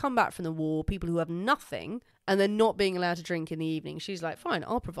 people who have come back from the war, people who have nothing, and they're not being allowed to drink in the evening. She's like, fine,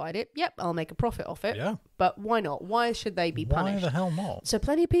 I'll provide it. Yep, I'll make a profit off it. Yeah. But why not? Why should they be punished? Why the hell not? So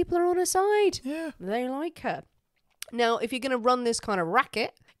plenty of people are on her side. Yeah. They like her. Now, if you're going to run this kind of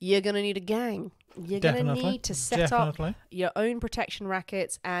racket, you're going to need a gang. You're going to need to set up your own protection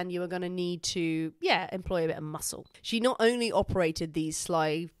rackets, and you are going to need to, employ a bit of muscle. She not only operated these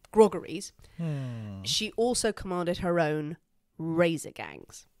sly groggeries, she also commanded her own razor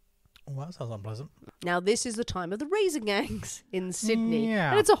gangs. Well, that sounds unpleasant. Now, this is the time of the razor gangs in Sydney.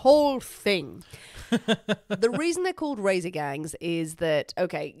 Yeah. And it's a whole thing. The reason they're called razor gangs is that,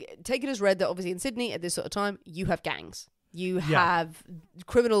 okay, take it as read that obviously in Sydney at this sort of time, you have gangs. You have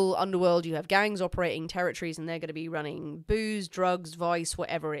criminal underworld, you have gangs operating territories, and they're going to be running booze, drugs, vice,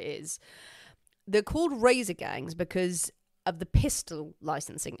 whatever it is. They're called razor gangs because of the Pistol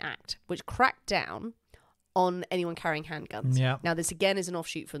Licensing Act, which cracked down on anyone carrying handguns. Yeah. Now, this again is an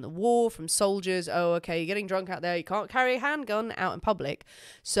offshoot from the war, from soldiers. Oh, okay, you're getting drunk out there. You can't carry a handgun out in public.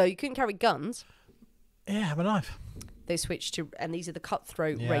 So you couldn't carry guns. Yeah, have a knife. They switch to, and these are the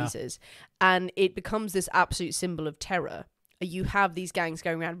cutthroat razors. And it becomes this absolute symbol of terror. You have these gangs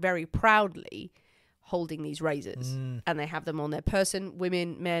going around very proudly holding these razors. And they have them on their person,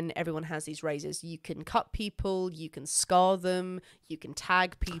 women, men, everyone has these razors. You can cut people, you can scar them, you can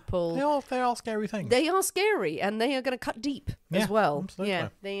tag people. They are scary things. They are scary, and they are going to cut deep as well. Absolutely.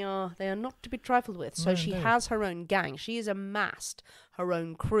 Yeah, they are not to be trifled with. So she has her own gang. She has amassed her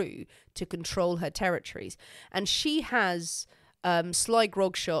own crew to control her territories. And she has sly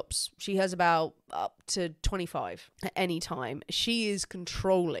grog shops. She has about up to 25 at any time. She is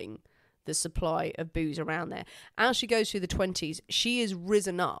controlling the supply of booze around there. As she goes through the 20s, she is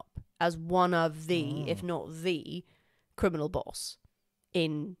risen up as one of the, if not the, criminal boss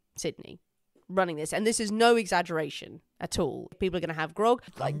in Sydney running this. And this is no exaggeration at all. People are going to have grog,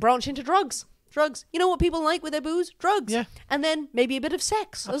 like branch into drugs. Drugs. You know what people like with their booze? Drugs. Yeah. And then maybe a bit of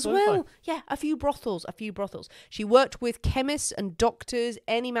sex Absolutely. as well. Yeah, a few brothels. She worked with chemists and doctors,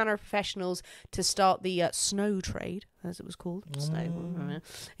 any manner of professionals to start the snow trade, as it was called. Snow.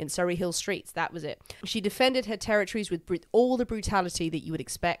 In Surrey Hill streets. That was it. She defended her territories with all the brutality that you would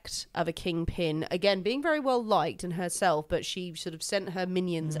expect of a kingpin. Again, being very well liked in herself, but she sort of sent her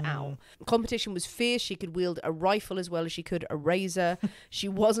minions out. Competition was fierce. She could wield a rifle as well as she could a razor. She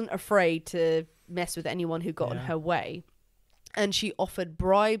wasn't afraid to mess with anyone who got in her way. And she offered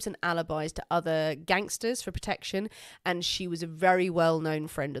bribes and alibis to other gangsters for protection. And she was a very well-known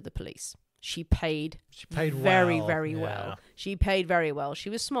friend of the police. She paid very well. She paid very well. She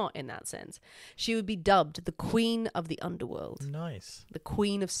was smart in that sense. She would be dubbed the Queen of the Underworld. Nice. The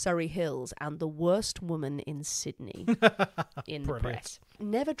Queen of Surrey Hills and the worst woman in Sydney in the press.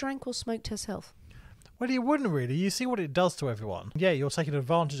 Never drank or smoked herself. Well, you wouldn't really. You see what it does to everyone. Yeah, you're taking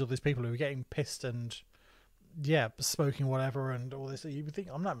advantage of these people who are getting pissed and, smoking whatever and all this. You would think,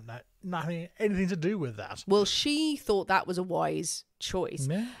 I'm not having anything to do with that. Well, she thought that was a wise choice.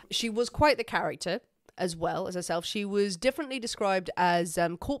 Yeah. She was quite the character. as well as herself. She was differently described as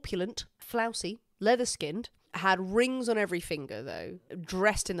corpulent, flousy, leather-skinned, had rings on every finger, though,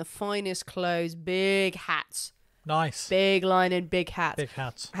 dressed in the finest clothes, big hats. Nice. Big lining, big hats. Big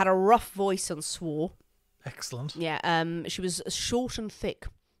hats. Had a rough voice and swore. Excellent. Yeah, she was short and thick.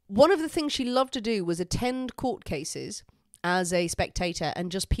 One of the things she loved to do was attend court cases as a spectator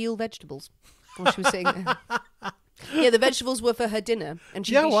and just peel vegetables while she was sitting there. Yeah, the vegetables were for her dinner, and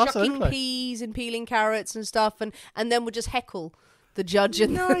she'd be shucking absolutely. peas and peeling carrots and stuff, and then would just heckle the judge.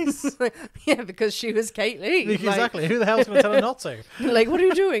 And Nice. yeah, because she was Kate Leigh. Exactly. Who the hell's going to tell her not to? Like, what are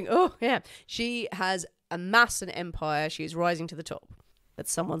you doing? Oh, yeah. She has amassed an empire. She is rising to the top, but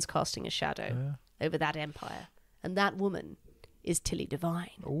someone's casting a shadow over that empire, and that woman is Devine.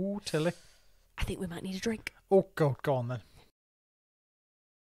 Oh, Tilly. I think we might need a drink. Oh, God, go on then.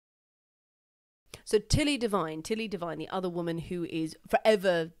 So Devine, the other woman who is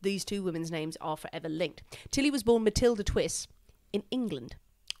forever, these two women's names are forever linked. Tilly was born Matilda Twiss in England.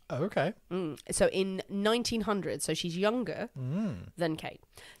 Oh, okay. So in 1900, so she's younger than Kate.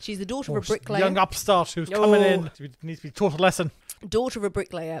 She's the daughter of a bricklayer. Young upstart who's coming in. Needs to be taught a lesson. Daughter of a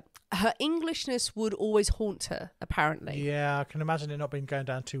bricklayer. Her Englishness would always haunt her, apparently. Yeah, I can imagine it not been going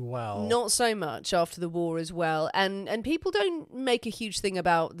down too well. Not so much after the war as well. And people don't make a huge thing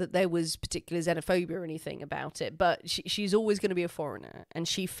about that there was particular xenophobia or anything about it, but she's always going to be a foreigner, and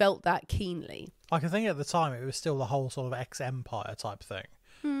she felt that keenly. I can think at the time it was still the whole sort of ex-empire type thing.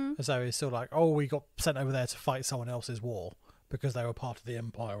 So it's still like, oh, we got sent over there to fight someone else's war because they were part of the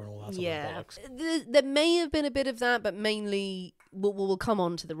empire and all that sort of bollocks. There may have been a bit of that, but mainly we'll come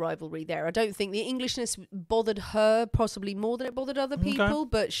on to the rivalry there. I don't think the Englishness bothered her possibly more than it bothered other people,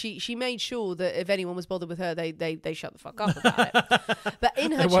 but she made sure that if anyone was bothered with her, they shut the fuck up about it. But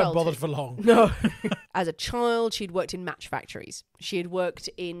in her They weren't bothered for long. No. As a child, she'd worked in match factories. She'd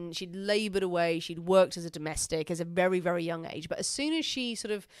laboured away, she'd worked as a domestic as a very, very young age. But as soon as she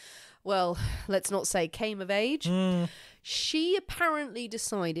sort of, well, let's not say came of age, she apparently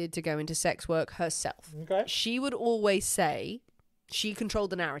decided to go into sex work herself. Okay. She would always say she controlled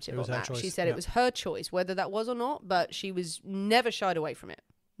the narrative on that. She said it was her choice, whether that was or not, but she was never shied away from it.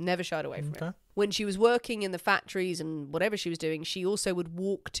 Never shied away from it. When she was working in the factories and whatever she was doing, she also would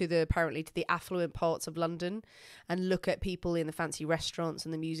walk to the affluent parts of London and look at people in the fancy restaurants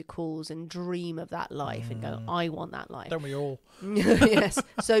and the music halls and dream of that life and go, I want that life. Don't we all? Yes.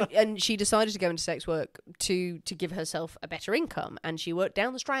 So, and she decided to go into sex work to give herself a better income, and she worked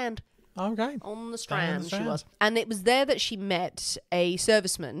down the Strand. Okay. On the Strand she was. And it was there that she met a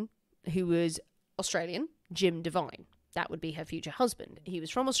serviceman who was Australian, Devine. That would be her future husband. He was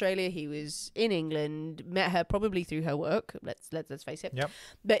from Australia. He was in England. Met her probably through her work. Let's face it. Yep.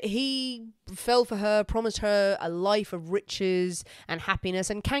 But he fell for her, promised her a life of riches and happiness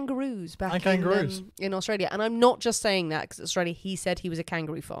and kangaroos in Australia. And I'm not just saying that because Australia. He said he was a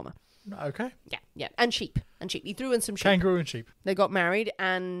kangaroo farmer. Okay. Yeah, and sheep. He threw in some sheep. Kangaroo and sheep. They got married,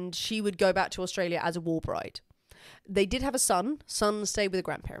 and she would go back to Australia as a war bride. They did have a son. Son stayed with the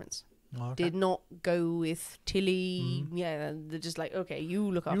grandparents. Okay. Did not go with Tilly. Yeah, they're just like, okay, you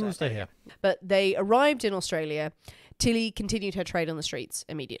look after her. You stay here. But they arrived in Australia. Tilly continued her trade on the streets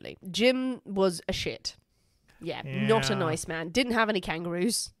immediately. Jim was a shit. Yeah, not a nice man. Didn't have any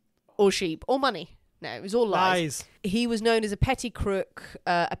kangaroos or sheep or money. No, it was all lies. He was known as a petty crook,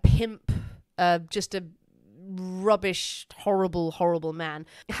 a pimp, just a rubbish, horrible, horrible man.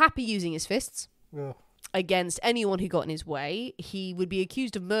 Happy using his fists. Ugh. Against anyone who got in his way. He would be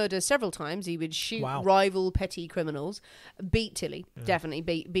accused of murder several times. He would shoot rival petty criminals. Beat Tilly.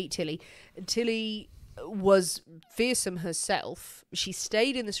 Definitely beat Tilly. Tilly was fearsome herself. She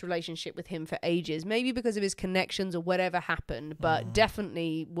stayed in this relationship with him for ages, maybe because of his connections or whatever happened, but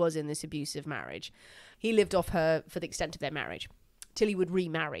definitely was in this abusive marriage. He lived off her for the extent of their marriage. Tilly would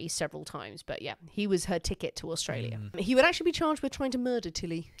remarry several times, but yeah, he was her ticket to Australia. He would actually be charged with trying to murder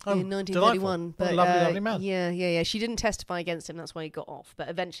Tilly in 1931. But lovely man. Yeah. She didn't testify against him. That's why he got off. But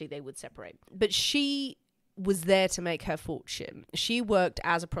eventually they would separate. But she was there to make her fortune. She worked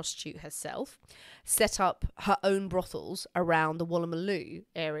as a prostitute herself, set up her own brothels around the Woolloomooloo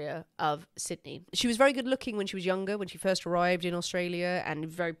area of Sydney. She was very good looking when she was younger, when she first arrived in Australia, and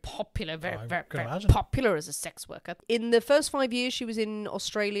very popular, very popular as a sex worker. In the first 5 years she was in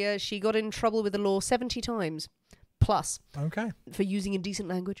Australia, she got in trouble with the law 70 times plus. Okay. For using indecent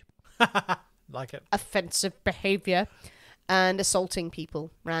language. Like it. Offensive behaviour. and assaulting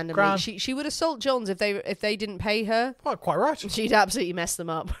people randomly. Grand. She would assault Johns if they didn't pay her. Oh, quite right. She'd absolutely mess them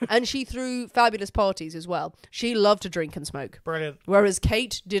up. And she threw fabulous parties as well. She loved to drink and smoke. Brilliant. Whereas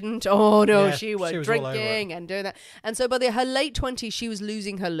Kate didn't. Oh no, Yeah, she was she was all over drinking and doing that. And so by her late 20s, she was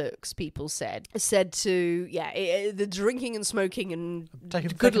losing her looks, people said. Said to, the drinking and smoking and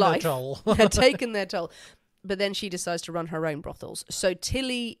good life had taken their toll. But then she decides to run her own brothels. So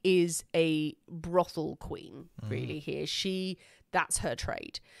Tilly is a brothel queen, really, here. That's her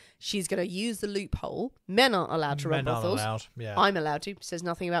trade. She's going to use the loophole. Men aren't allowed to run brothels. Men aren't allowed, yeah. I'm allowed to. Says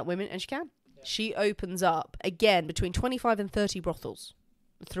nothing about women, and she can. Yeah. She opens up, again, between 25 and 30 brothels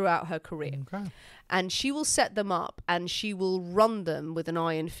throughout her career. Okay. And she will set them up and she will run them with an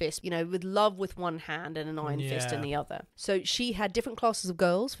iron fist, with love with one hand and an iron fist in the other. So she had different classes of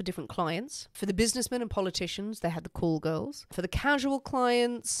girls for different clients. For the businessmen and politicians, they had the call girls. For the casual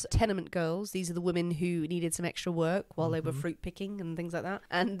clients, tenement girls. These are the women who needed some extra work while they were fruit picking and things like that.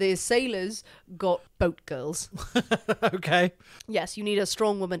 And the sailors got boat girls. Okay. Yes, you need a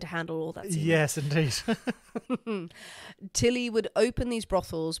strong woman to handle all that. Yes, indeed. Tilly would open these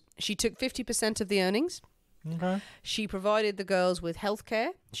brothels. She took 50% of the earnings. Okay. She provided the girls with healthcare.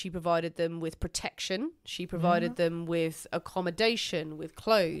 She provided them with protection. She provided them with accommodation, with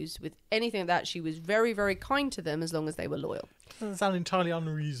clothes, with anything like that. She was very, very kind to them as long as they were loyal. Doesn't sound entirely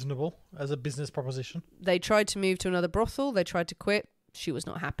unreasonable as a business proposition. They tried to move to another brothel. They tried to quit. She was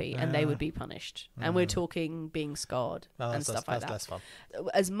not happy, and they would be punished. And we're talking being scarred and stuff like that. That's less fun.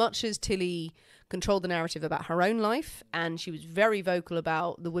 As much as Tilly controlled the narrative about her own life, and she was very vocal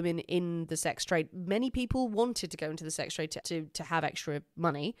about the women in the sex trade, many people wanted to go into the sex trade to have extra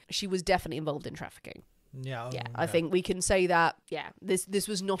money. She was definitely involved in trafficking. Yeah. I think we can say that, this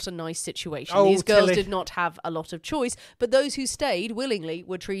was not a nice situation. Oh, These girls Tilly. did not have a lot of choice, but those who stayed willingly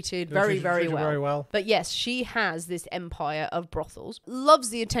were treated very, very well. But yes, she has this empire of brothels, loves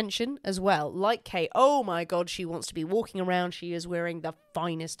the attention as well. Like Kate, oh my God, she wants to be walking around. She is wearing the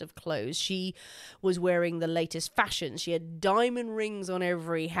finest of clothes. She was wearing the latest fashions. She had diamond rings on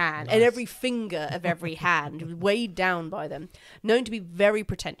every hand and every finger of every hand, weighed down by them, known to be very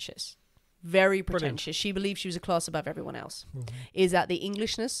pretentious. Very pretentious. Brilliant. She believed she was a class above everyone else. Is that the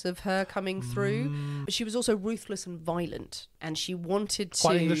Englishness of her coming through? But she was also ruthless and violent, and she wanted to...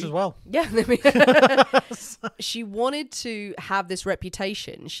 Quite English as well. Yeah. She wanted to have this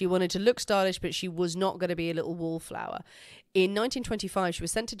reputation. She wanted to look stylish, but she was not going to be a little wallflower. In 1925, she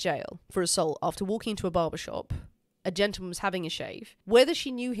was sent to jail for assault after walking into a barber shop. A gentleman was having a shave. Whether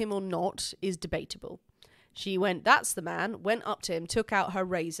she knew him or not is debatable. She went, that's the man, went up to him, took out her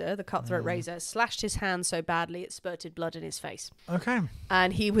razor, the cutthroat razor, slashed his hand so badly it spurted blood in his face. Okay.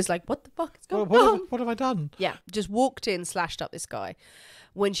 And he was like, what the fuck is going on? What have I done? Yeah, just walked in, slashed up this guy.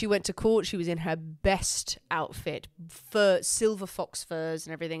 When she went to court, she was in her best outfit, silver fox furs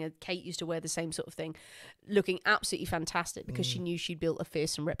and everything. And Kate used to wear the same sort of thing, looking absolutely fantastic because she knew she'd built a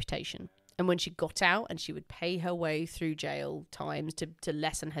fearsome reputation. And when she got out and she would pay her way through jail times to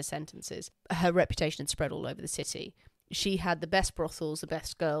lessen her sentences, her reputation had spread all over the city. She had the best brothels, the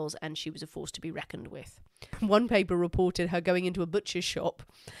best girls, and she was a force to be reckoned with. One paper reported her going into a butcher's shop.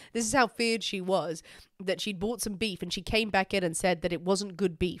 This is how feared she was, that she'd bought some beef and she came back in and said that it wasn't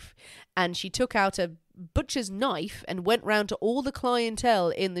good beef. And she took out a butcher's knife and went round to all the clientele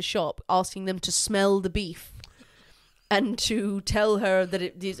in the shop, asking them to smell the beef and to tell her that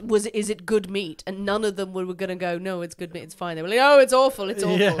is it good meat? And none of them were going to go, no, it's good meat, it's fine. They were like, oh, it's awful, it's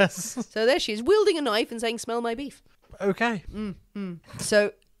awful. Yes. So there she is, wielding a knife and saying, smell my beef. Okay.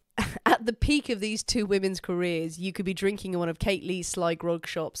 So at the peak of these two women's careers, you could be drinking in one of Kate Leigh's sly grog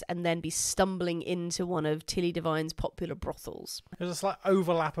shops and then be stumbling into one of Tilly Devine's popular brothels. There's a slight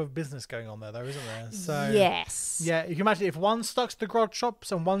overlap of business going on there, though, isn't there? So yes. Yeah, you can imagine if one stuck to the grog shops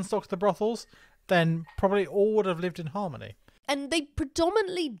and one stuck to the brothels, then probably all would have lived in harmony. And they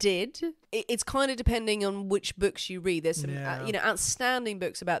predominantly did. It's kind of depending on which books you read. There's some outstanding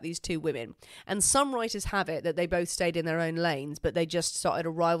books about these two women. And some writers have it that they both stayed in their own lanes, but they just started a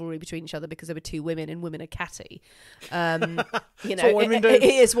rivalry between each other because there were two women and women are catty. What women do. It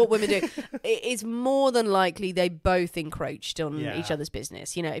is what women do. It's more than likely they both encroached on each other's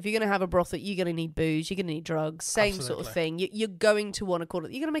business. You know, if you're going to have a brothel, you're going to need booze, you're going to need drugs, same sort of thing. You're going to want to call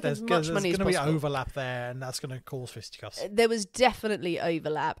it. You're going to make as much money as possible. There's going to be overlap there, and that's going to cause fisticuffs. There was definitely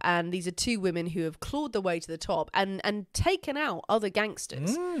overlap, and these are two women who have clawed their way to the top and taken out other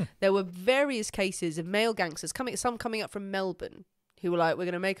gangsters. There were various cases of male gangsters some coming up from Melbourne who were like, we're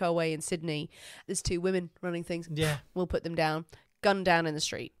going to make our way in Sydney. There's two women running things. Yeah, we'll put them down, gunned down in the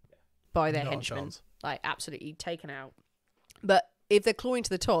street by their henchmen, like absolutely taken out. But if they're clawing to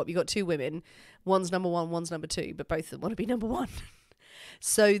the top, you've got two women. One's number one, one's number two, but both of them want to be number one.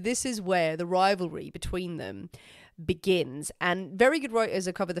 So this is where the rivalry between them begins. And very good writers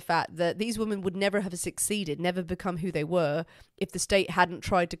have covered the fact that these women would never have succeeded, never become who they were, if the state hadn't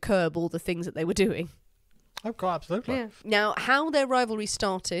tried to curb all the things that they were doing. Oh, God, absolutely. Yeah. Now, how their rivalry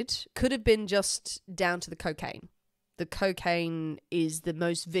started could have been just down to the cocaine. The cocaine is the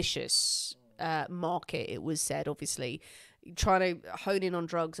most vicious market, it was said, obviously. Trying to hone in on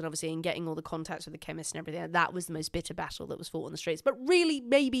drugs and obviously and getting all the contacts with the chemists and everything. That was the most bitter battle that was fought on the streets. But really,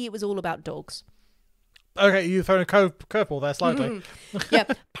 maybe it was all about dogs. Okay, you've thrown a curveball there slightly. Yeah,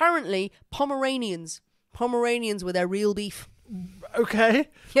 apparently Pomeranians were their real beef. Okay.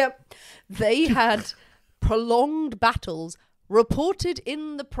 Yep. They had prolonged battles reported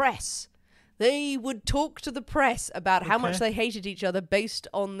in the press. They would talk to the press about how much they hated each other based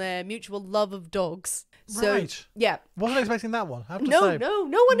on their mutual love of dogs. So, right. Yeah. Wasn't expecting that one. I have to No, say. no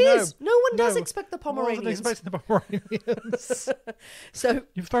one is. No one does expect the Pomeranians. Wasn't expecting the Pomeranians. So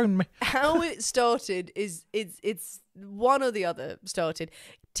You've thrown me. How it started is it's one or the other started.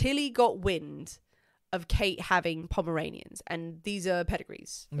 Tilly got wind of Kate having Pomeranians, and these are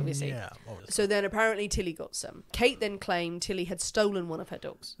pedigrees, obviously. Yeah, obviously. So then apparently Tilly got some. Kate then claimed Tilly had stolen one of her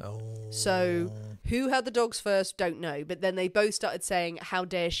dogs. Oh. So who had the dogs first, don't know. But then they both started saying, how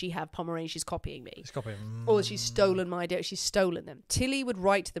dare she have Pomeranians, she's copying me. She's copying. Or she's stolen my dog, she's stolen them. Tilly would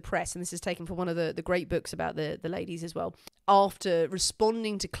write to the press, and this is taken from one of the great books about the ladies as well, after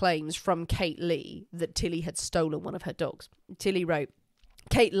responding to claims from Kate Leigh that Tilly had stolen one of her dogs. Tilly wrote,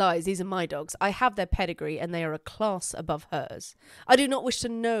 Kate lies, these are my dogs. I have their pedigree and they are a class above hers. I do not wish to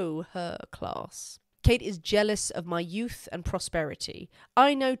know her class. Kate is jealous of my youth and prosperity.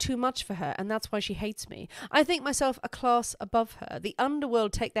 I know too much for her and that's why she hates me. I think myself a class above her. The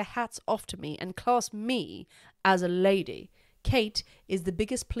underworld take their hats off to me and class me as a lady. Kate is the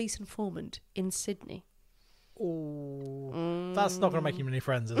biggest police informant in Sydney. Oh, that's not going to make you many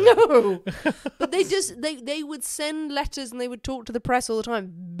friends, is it? No, but they would send letters and they would talk to the press all the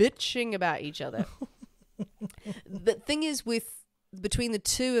time, bitching about each other. The thing is, between the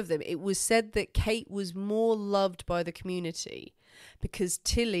two of them, it was said that Kate was more loved by the community because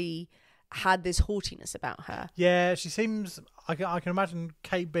Tilly had this haughtiness about her. Yeah, she seems. I can imagine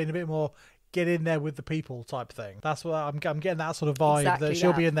Kate being a bit more get in there with the people type thing. That's what I'm getting, that sort of vibe, Exactly that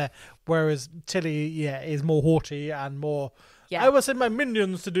she'll that. be in there, whereas Tilly is more haughty and more Yeah. I will send my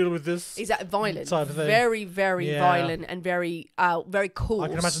minions to deal with this. Exactly, violent, type of thing. very violent and very coarse. I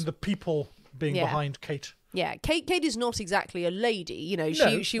can imagine the people being behind Kate. Yeah, Kate is not exactly a lady. You know,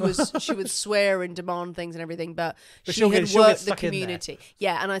 No. she would swear and demand things and everything, but she she'll had get worked the stuck in there. community.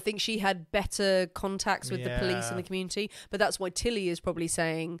 Yeah, and I think she had better contacts with the police and the community. But that's why Tilly is probably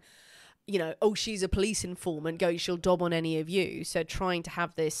saying, you know, oh, she's a police informant, she'll dob on any of you. So trying to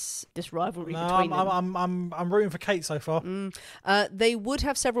have this rivalry between them. I'm rooting for Kate so far. They would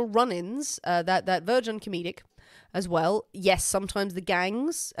have several run-ins that verge on comedic as well. Yes, sometimes the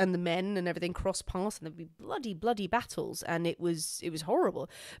gangs and the men and everything cross paths and there'd be bloody battles, and it was horrible.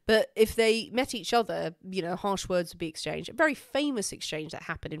 But if they met each other, you know, harsh words would be exchanged. A very famous exchange that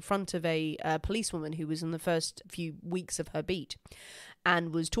happened in front of a policewoman who was in the first few weeks of her beat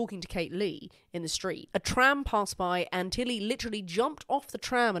and was talking to Kate Leigh in the street. A tram passed by and Tilly literally jumped off the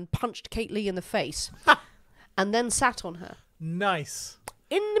tram and punched Kate Leigh in the face and then sat on her. Nice.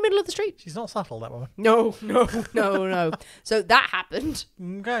 In the middle of the street. She's not subtle, that woman. No. So that happened.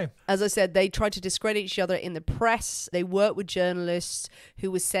 Okay. As I said, they tried to discredit each other in the press. They worked with journalists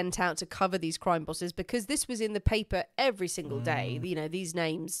who were sent out to cover these crime bosses because this was in the paper every single day. You know, these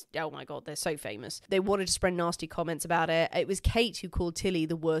names, oh my God, they're so famous. They wanted to spread nasty comments about it. It was Kate who called Tilly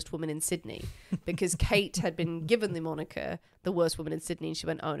the worst woman in Sydney because Kate had been given the moniker the worst woman in Sydney, and she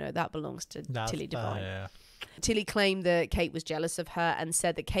went, oh no, that belongs to Tilly Devine. Yeah. Tilly claimed that Kate was jealous of her and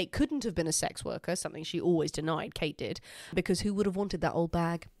said that Kate couldn't have been a sex worker, something she always denied Kate did, because who would have wanted that old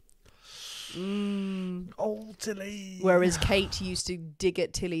bag? Old Tilly. Whereas Kate used to dig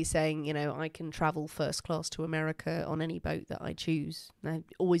at Tilly saying, you know, I can travel first class to America on any boat that I choose. And I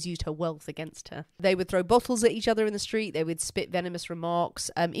always used her wealth against her. They would throw bottles at each other in the street. They would spit venomous remarks,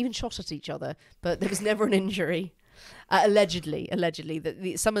 even shot at each other, but there was never an injury. Allegedly,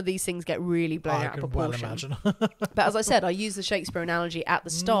 that some of these things get really blown out of proportion. Well imagine. But as I said, I used the Shakespeare analogy at the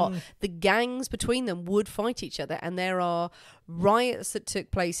start. The gangs between them would fight each other, and there are riots that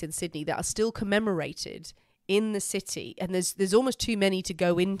took place in Sydney that are still commemorated in the city, and there's almost too many to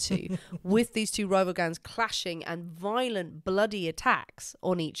go into with these two rival gangs clashing and violent, bloody attacks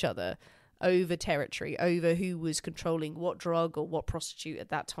on each other over territory, over who was controlling what drug or what prostitute at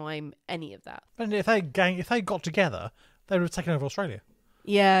that time, any of that. And if they got together, they would have taken over Australia.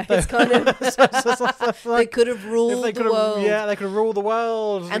 Yeah, it's kind of... They could have ruled the world. Yeah, they could have ruled the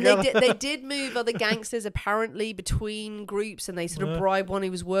world. And they did move other gangsters apparently between groups, and they sort of bribed one who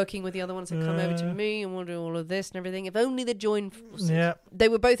was working with the other one and said, come over to me and we'll do all of this and everything. If only they'd joined forces. Yeah. They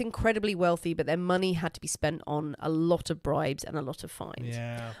were both incredibly wealthy, but their money had to be spent on a lot of bribes and a lot of fines.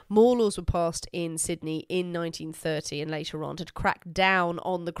 Yeah. More laws were passed in Sydney in 1930 and later on to crack down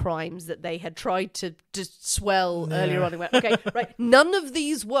on the crimes that they had tried to swell earlier on. They went, okay, right, none of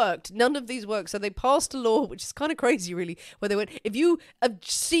these worked. So they passed a law, which is kind of crazy, really, where they went, if you are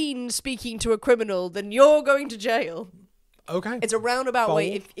seen speaking to a criminal, then you're going to jail. Okay. It's a roundabout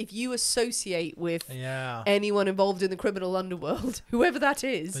way. If you associate with anyone involved in the criminal underworld, whoever that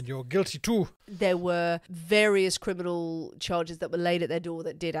is, then you're guilty too. There were various criminal charges that were laid at their door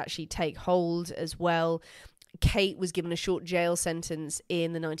that did actually take hold as well. Kate was given a short jail sentence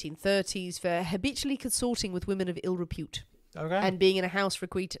in the 1930s for habitually consorting with women of ill repute. Okay. And being in a house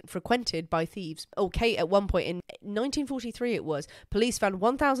frequented by thieves. Oh, Kate, at one point in 1943 it was, police found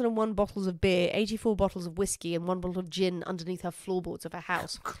 1,001 bottles of beer, 84 bottles of whiskey and 1 bottle of gin underneath her floorboards of her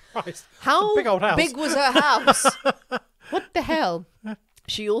house. Christ. How big old house. big was her house? What the hell?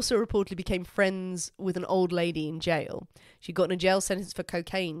 She also reportedly became friends with an old lady in jail. She got in a jail sentence for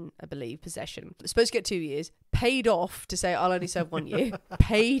cocaine, I believe, possession. Supposed to get 2 years. Paid off to say, I'll only serve 1 year.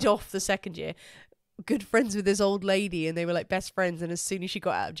 Paid off the second year. Good friends with this old lady, and they were like best friends, and as soon as she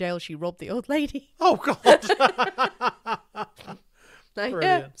got out of jail she robbed the old lady. Oh God. Like,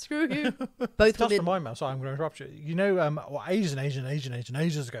 yeah, screw you. Both Just remind me, sorry, I'm going to interrupt you. You know,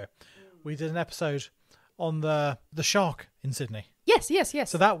 ages ago, we did an episode on the shark in Sydney. Yes.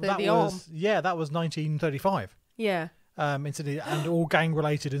 So that was 1935. Yeah. In Sydney, and all gang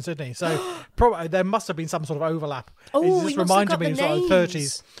related in Sydney. So probably there must have been some sort of overlap. Oh, it just reminded me of sort of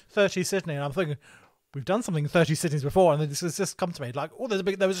 30s Sydney, and I'm thinking, we've done something in 30 Sydneys before, and this has just come to me like, oh,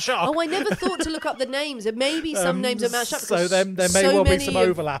 there was a shark. Oh, I never thought to look up the names. There may be some names that match up. So there may well be some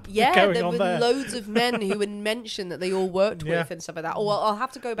overlap going on there. Yeah, there were loads of men who would mention that they all worked with and stuff like that. Oh, well, I'll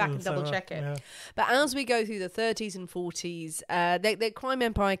have to go back and double check it. Yeah. But as we go through the 30s and 40s, the crime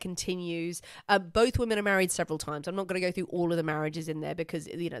empire continues. Both women are married several times. I'm not going to go through all of the marriages in there because,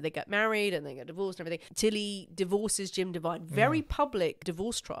 you know, they get married and they get divorced and everything. Tilly divorces Jim Devine. Very public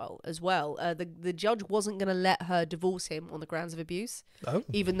divorce trial as well. The judge wasn't going to let her divorce him on the grounds of abuse,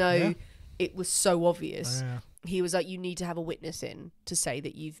 even though it was so obvious. He was like, you need to have a witness in to say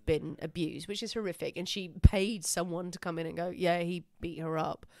that you've been abused, which is horrific. And she paid someone to come in and go, yeah, he beat her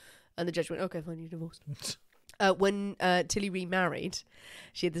up. And the judge went, okay, fine, you're divorced. When Tilly remarried,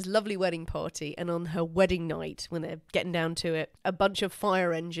 she had this lovely wedding party, and on her wedding night, when they're getting down to it, a bunch of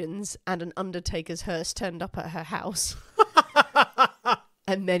fire engines and an undertaker's hearse turned up at her house.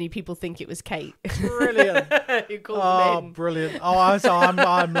 And many people think it was Kate. Brilliant. Who called them in. Brilliant. Oh,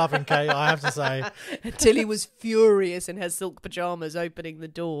 I'm loving Kate, I have to say. Tilly was furious in her silk pajamas opening the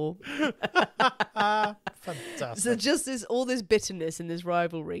door. Fantastic. So just all this bitterness and this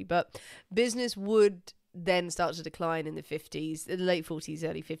rivalry. But business would then start to decline in the 50s, the late 40s,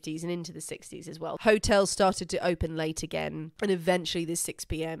 early 50s, and into the 60s as well. Hotels started to open late again, and eventually the 6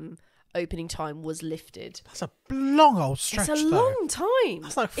 p.m. opening time was lifted. That's a long old stretch. It's a long time.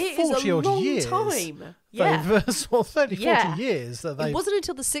 That's like 40 it is a odd long years. Time. Yeah. Well, 30, 40 years. That It wasn't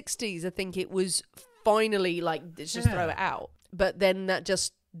until the 60s, I think it was finally like, let's just throw it out. But then that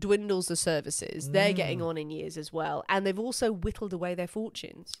just dwindles the services. They're getting on in years as well. And they've also whittled away their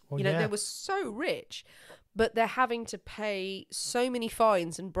fortunes. Well, they were so rich, but they're having to pay so many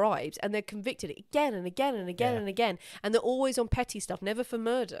fines and bribes, and they're convicted again and again and again and again. And they're always on petty stuff, never for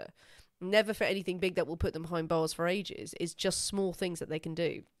murder. Never for anything big that will put them behind bars for ages. It's just small things that they can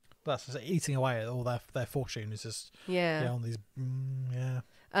do. That's just eating away at all their fortune. Is just on these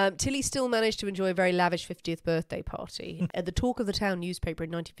Tilly still managed to enjoy a very lavish 50th birthday party. The Talk of the Town newspaper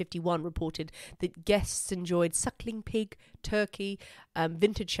in 1951 reported that guests enjoyed suckling pig, turkey,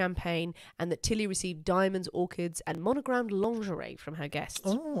 vintage champagne, and that Tilly received diamonds, orchids, and monogrammed lingerie from her guests.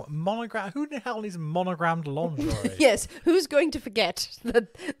 Oh, monogram! Who the hell needs monogrammed lingerie? Yes, who's going to forget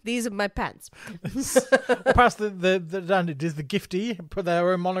that these are my pants? Or perhaps does the giftee put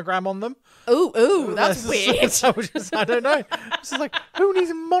their own monogram on them? Oh, that's weird. I don't know. It's like, who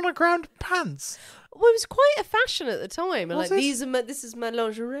needs monogrammed pants? Well, it was quite a fashion at the time. And this is my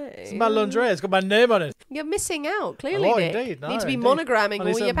lingerie. It's my lingerie. It's got my name on it. You're missing out, clearly, Nick. Indeed. No, you need to be monogramming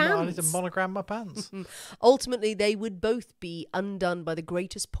all your pants. I need to monogram my pants. Ultimately, they would both be undone by the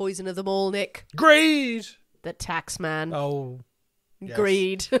greatest poison of them all, Nick. Greed! The taxman. Oh. Yes.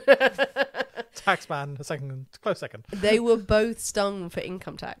 Greed. Taxman, a second, close second. They were both stung for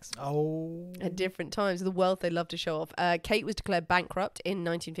income tax. Oh. At different times, the wealth they love to show off. Kate was declared bankrupt in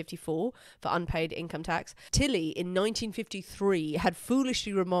 1954 for unpaid income tax. Tilly, in 1953, had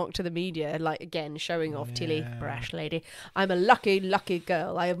foolishly remarked to the media, like, again, showing off Tilly, brash lady, "I'm a lucky, lucky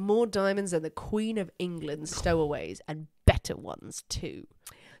girl. I have more diamonds than the Queen of England stowaways, and better ones, too."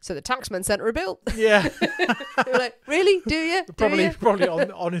 So the taxman sent her a bill. Yeah. They were like, really? Do you? Probably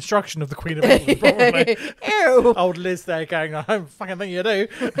on instruction of the Queen of England, probably. Ew. Old Liz there going, I don't fucking think you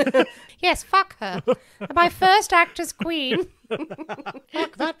do. Yes, fuck her. My first act as queen.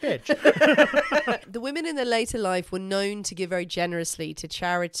 Fuck that bitch. The women in their later life were known to give very generously to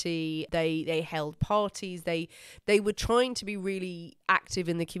charity. They held parties. They were trying to be really active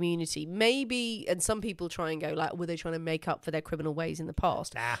in the community. Maybe, and some people try and go like, were they trying to make up for their criminal ways in the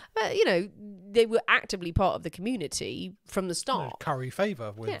past? Nah. But, you know, they were actively part of the community from the start. Curry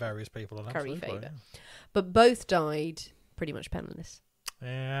favour with various people. And Curry absolutely, favour. But both died pretty much penniless.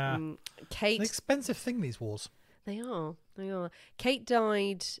 Yeah. Kate... It's an expensive thing, these wars. They are. Kate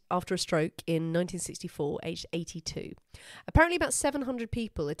died after a stroke in 1964, aged 82. Apparently about 700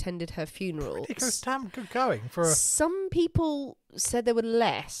 people attended her funeral. It goes damn good going for a... Some people said there were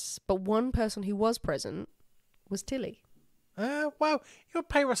less, but one person who was present was Tilly. Well, you'll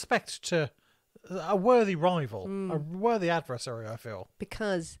pay respect to a worthy rival, a worthy adversary, I feel.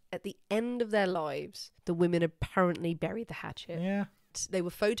 Because at the end of their lives, the women apparently buried the hatchet. Yeah. They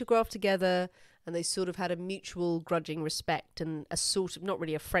were photographed together, and they sort of had a mutual grudging respect and a sort of, not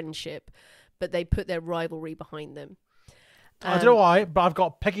really a friendship, but they put their rivalry behind them. I don't know why, but I've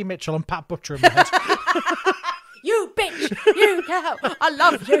got Peggy Mitchell and Pat Butcher in my head. You bitch! You cow! I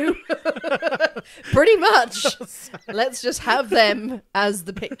love you! Pretty much. Let's just have them as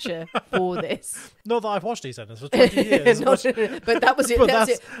the picture for this. Not that I've watched EastEnders for 20 years. But that was it. But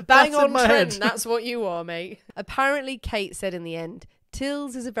That's it. Bang that's on in my trend. head. That's what you are, mate. Apparently, Kate said in the end,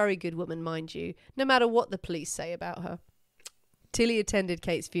 "Tills is a very good woman, mind you, no matter what the police say about her." Tilly attended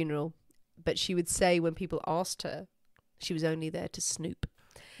Kate's funeral, but she would say when people asked her, she was only there to snoop.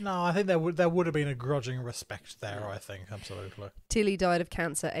 No, I think there would have been a grudging respect there, I think, absolutely. Tilly died of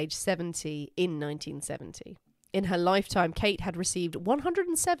cancer aged 70 in 1970. In her lifetime, Kate had received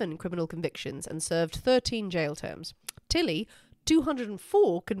 107 criminal convictions and served 13 jail terms. Tilly,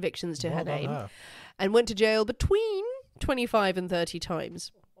 204 convictions to her name, and went to jail between 25 and 30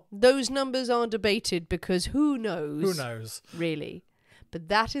 times. Those numbers are debated because who knows? Who knows? Really. But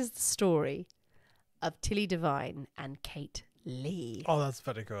that is the story of Tilly Devine and Kate Leigh. Oh, that's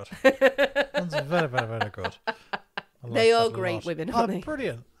very good. That's very, very, very good. They are great women, aren't they?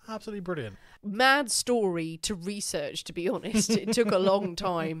 Brilliant. Absolutely brilliant. Mad story to research, to be honest. It took a long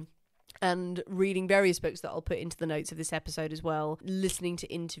time. And reading various books that I'll put into the notes of this episode as well, listening to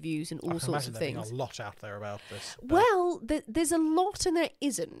interviews and all sorts of things. There's a lot out there about this. Well, there's a lot and there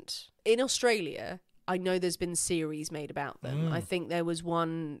isn't. In Australia, I know there's been series made about them. I think there was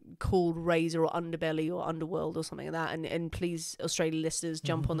one called Razor or Underbelly or Underworld or something like that. And please, Australian listeners,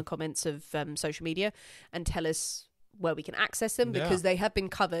 jump on the comments of social media and tell us where we can access them, because they have been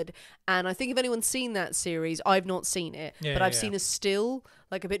covered. And I think if anyone's seen that series, I've not seen it, but I've seen a still,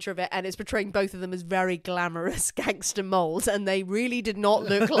 like a picture of it, and it's portraying both of them as very glamorous gangster moles, and they really did not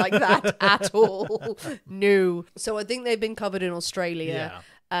look like that at all. No. So I think they've been covered in Australia.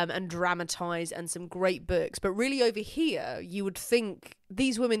 And dramatized, and some great books. But really over here, you would think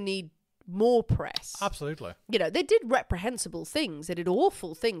these women need more press. Absolutely. You know, they did reprehensible things. They did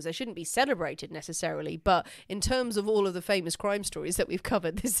awful things. They shouldn't be celebrated necessarily. But in terms of all of the famous crime stories that we've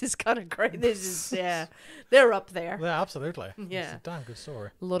covered, this is kind of great. This is, they're up there. Yeah, absolutely. Yeah. It's a damn good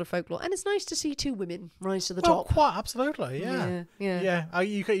story. A lot of folklore. And it's nice to see two women rise to the Well, top. quite absolutely, Yeah.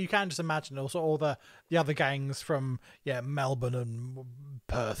 You can just imagine also all the other gangs from Melbourne and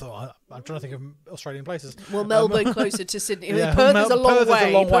Perth. Or I'm trying to think of Australian places. Well, Melbourne closer to Sydney. Yeah, Perth is a long Perth way. is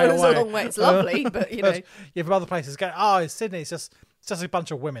a long way Perth is a away. long way. It's lovely, but you know. Yeah, from other places go, it's Sydney. It's just a bunch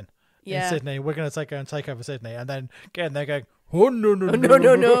of women in Sydney. We're going to go and take over Sydney, and then again they're going, oh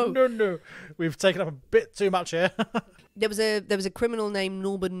no. We've taken up a bit too much here. There was a criminal named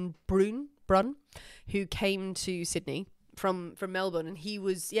Norman Brun who came to Sydney from Melbourne, and he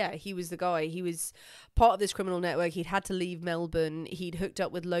was the guy. He was part of this criminal network. He'd had to leave Melbourne. He'd hooked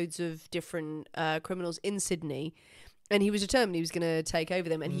up with loads of different criminals in Sydney, and he was determined he was going to take over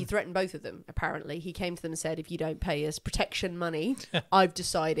them, and he threatened both of them. Apparently, he came to them and said, if you don't pay us protection money, I've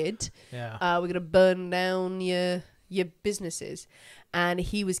decided we're going to burn down your businesses. And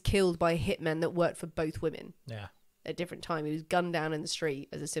he was killed by a hitman that worked for both women. at a different time. He was gunned down in the street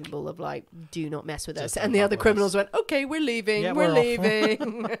as a symbol of like, do not mess with us. Just And the don't other fuck with criminals us. went, okay, we're leaving. Yeah, we're we're off."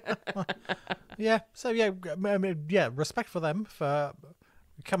 leaving. Yeah. So yeah, I mean, yeah, respect for them for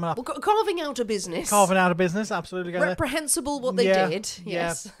coming up, Well, carving out a business. carving out a business. Absolutely. Going there. Reprehensible what they Yeah, did.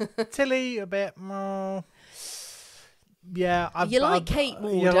 Yes. Yeah. Tilly a bit more. Yeah, You like Kate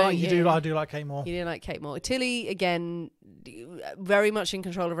more, don't I you? do like Kate more. You didn't like Kate more. Tilly, again, very much in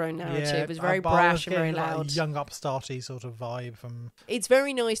control of her own narrative. Yeah, Was very but I was brash and very getting, like, loud. a young upstarty sort of vibe from. It's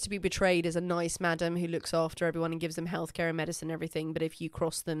very nice to be portrayed as a nice madam who looks after everyone and gives them healthcare and medicine and everything. But if you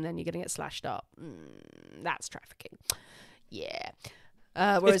cross them, then you're going to get slashed up. That's trafficking. Yeah.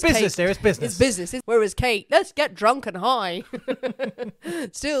 It's business, dear. It's business. It's business. Whereas Kate, let's get drunk and high.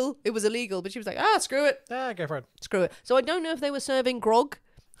 Still, it was illegal, but she was like, screw it. Yeah, go for it. Screw it. So I don't know if they were serving grog,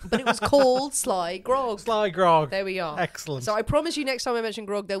 but it was called Sly Grog. Sly grog. There we are. Excellent. So I promise you next time I mention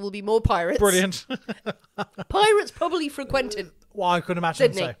grog, there will be more pirates. Brilliant. Pirates probably frequented Well, I could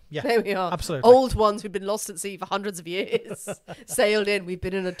imagine Sydney. so. Yeah, There we are. absolutely. Old ones who've been lost at sea for hundreds of years. Sailed in. We've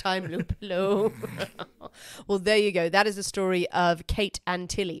been in a time loop. Hello. Well, there you go. That is the story of Kate and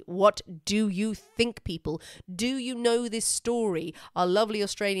Tilly. What do you think, people? Do you know this story? Our lovely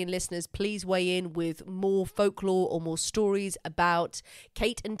Australian listeners, please weigh in with more folklore or more stories about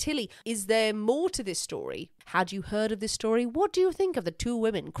Kate and Tilly. Is there more to this story? Had you heard of this story? What do you think of the two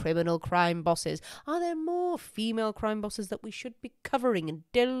women criminal crime bosses? Are there more female crime bosses that we should be covering and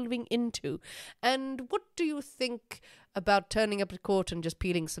delving into? And what do you think about turning up to court and just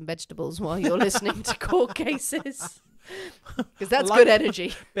peeling some vegetables while you're listening to court cases? Because that's good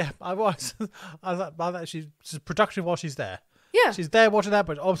energy. Yeah, I was like, she's productive while she's there. Yeah. She's there watching that,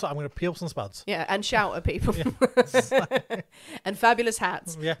 but also I'm going to peel some spuds. Yeah, and shout at people. And fabulous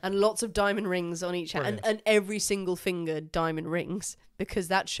hats. Yeah. And lots of diamond rings on each hand. Brilliant. And every single finger diamond rings. Because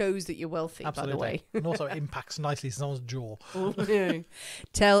that shows that you're wealthy, Absolutely. by the way. And also it impacts nicely someone's jaw.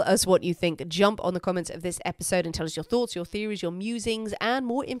 Tell us what you think. Jump on the comments of this episode and tell us your thoughts, your theories, your musings, and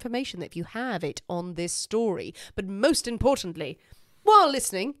more information if you have it on this story. But most importantly, while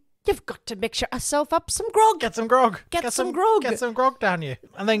listening, you've got to mix yourself up some grog. Get some grog. Get some grog. Get some grog down you.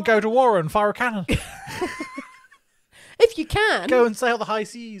 And then go to war and fire a cannon. If you can. Go and sail the high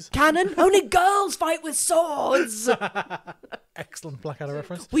seas. Cannon? Only girls fight with swords. Excellent Blackadder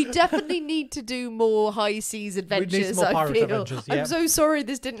reference. We definitely need to do more high seas adventures, more I pirate feel. adventures, yeah. I'm so sorry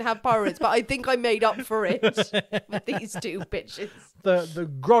this didn't have pirates, but I think I made up for it with these two bitches. The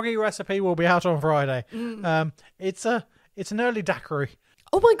groggy recipe will be out on Friday. It's an early daiquiri.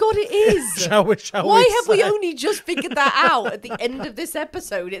 Oh my god, it is! Shall we Why have we say? only just figured that out at the end of this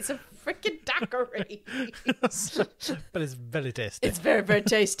episode? It's a freaking daiquiri. But it's very tasty. It's very, very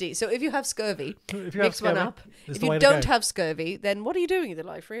tasty. So if you have scurvy, If you have mix one scurvy, up. it's If the you way to don't go. have scurvy, then what are you doing with your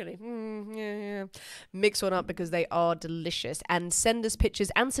life, really? Yeah. Mix one up because they are delicious. And send us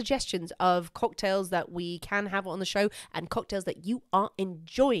pictures and suggestions of cocktails that we can have on the show and cocktails that you are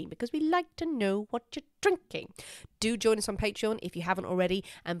enjoying because we like to know what you're drinking. Do join us on Patreon if you haven't already.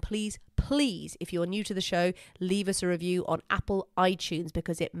 And please, if you are new to the show, leave us a review on Apple iTunes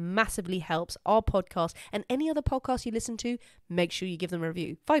because it massively helps our podcast and any other podcast you listen to. Make sure you give them a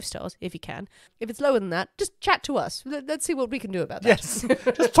review. 5 stars if you can. If it's lower than that, just chat to us. Let's see what we can do about that. Yes.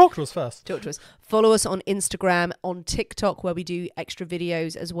 Just talk to us first. Talk to us. Follow us on Instagram, on TikTok, where we do extra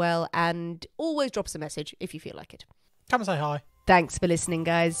videos as well. And always drop us a message if you feel like it. Come and say hi. Thanks for listening,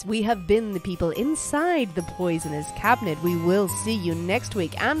 guys. We have been the people inside the poisoner's cabinet. We will see you next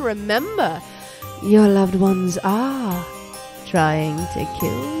week. And remember, your loved ones are trying to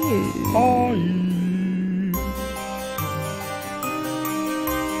kill you. Bye.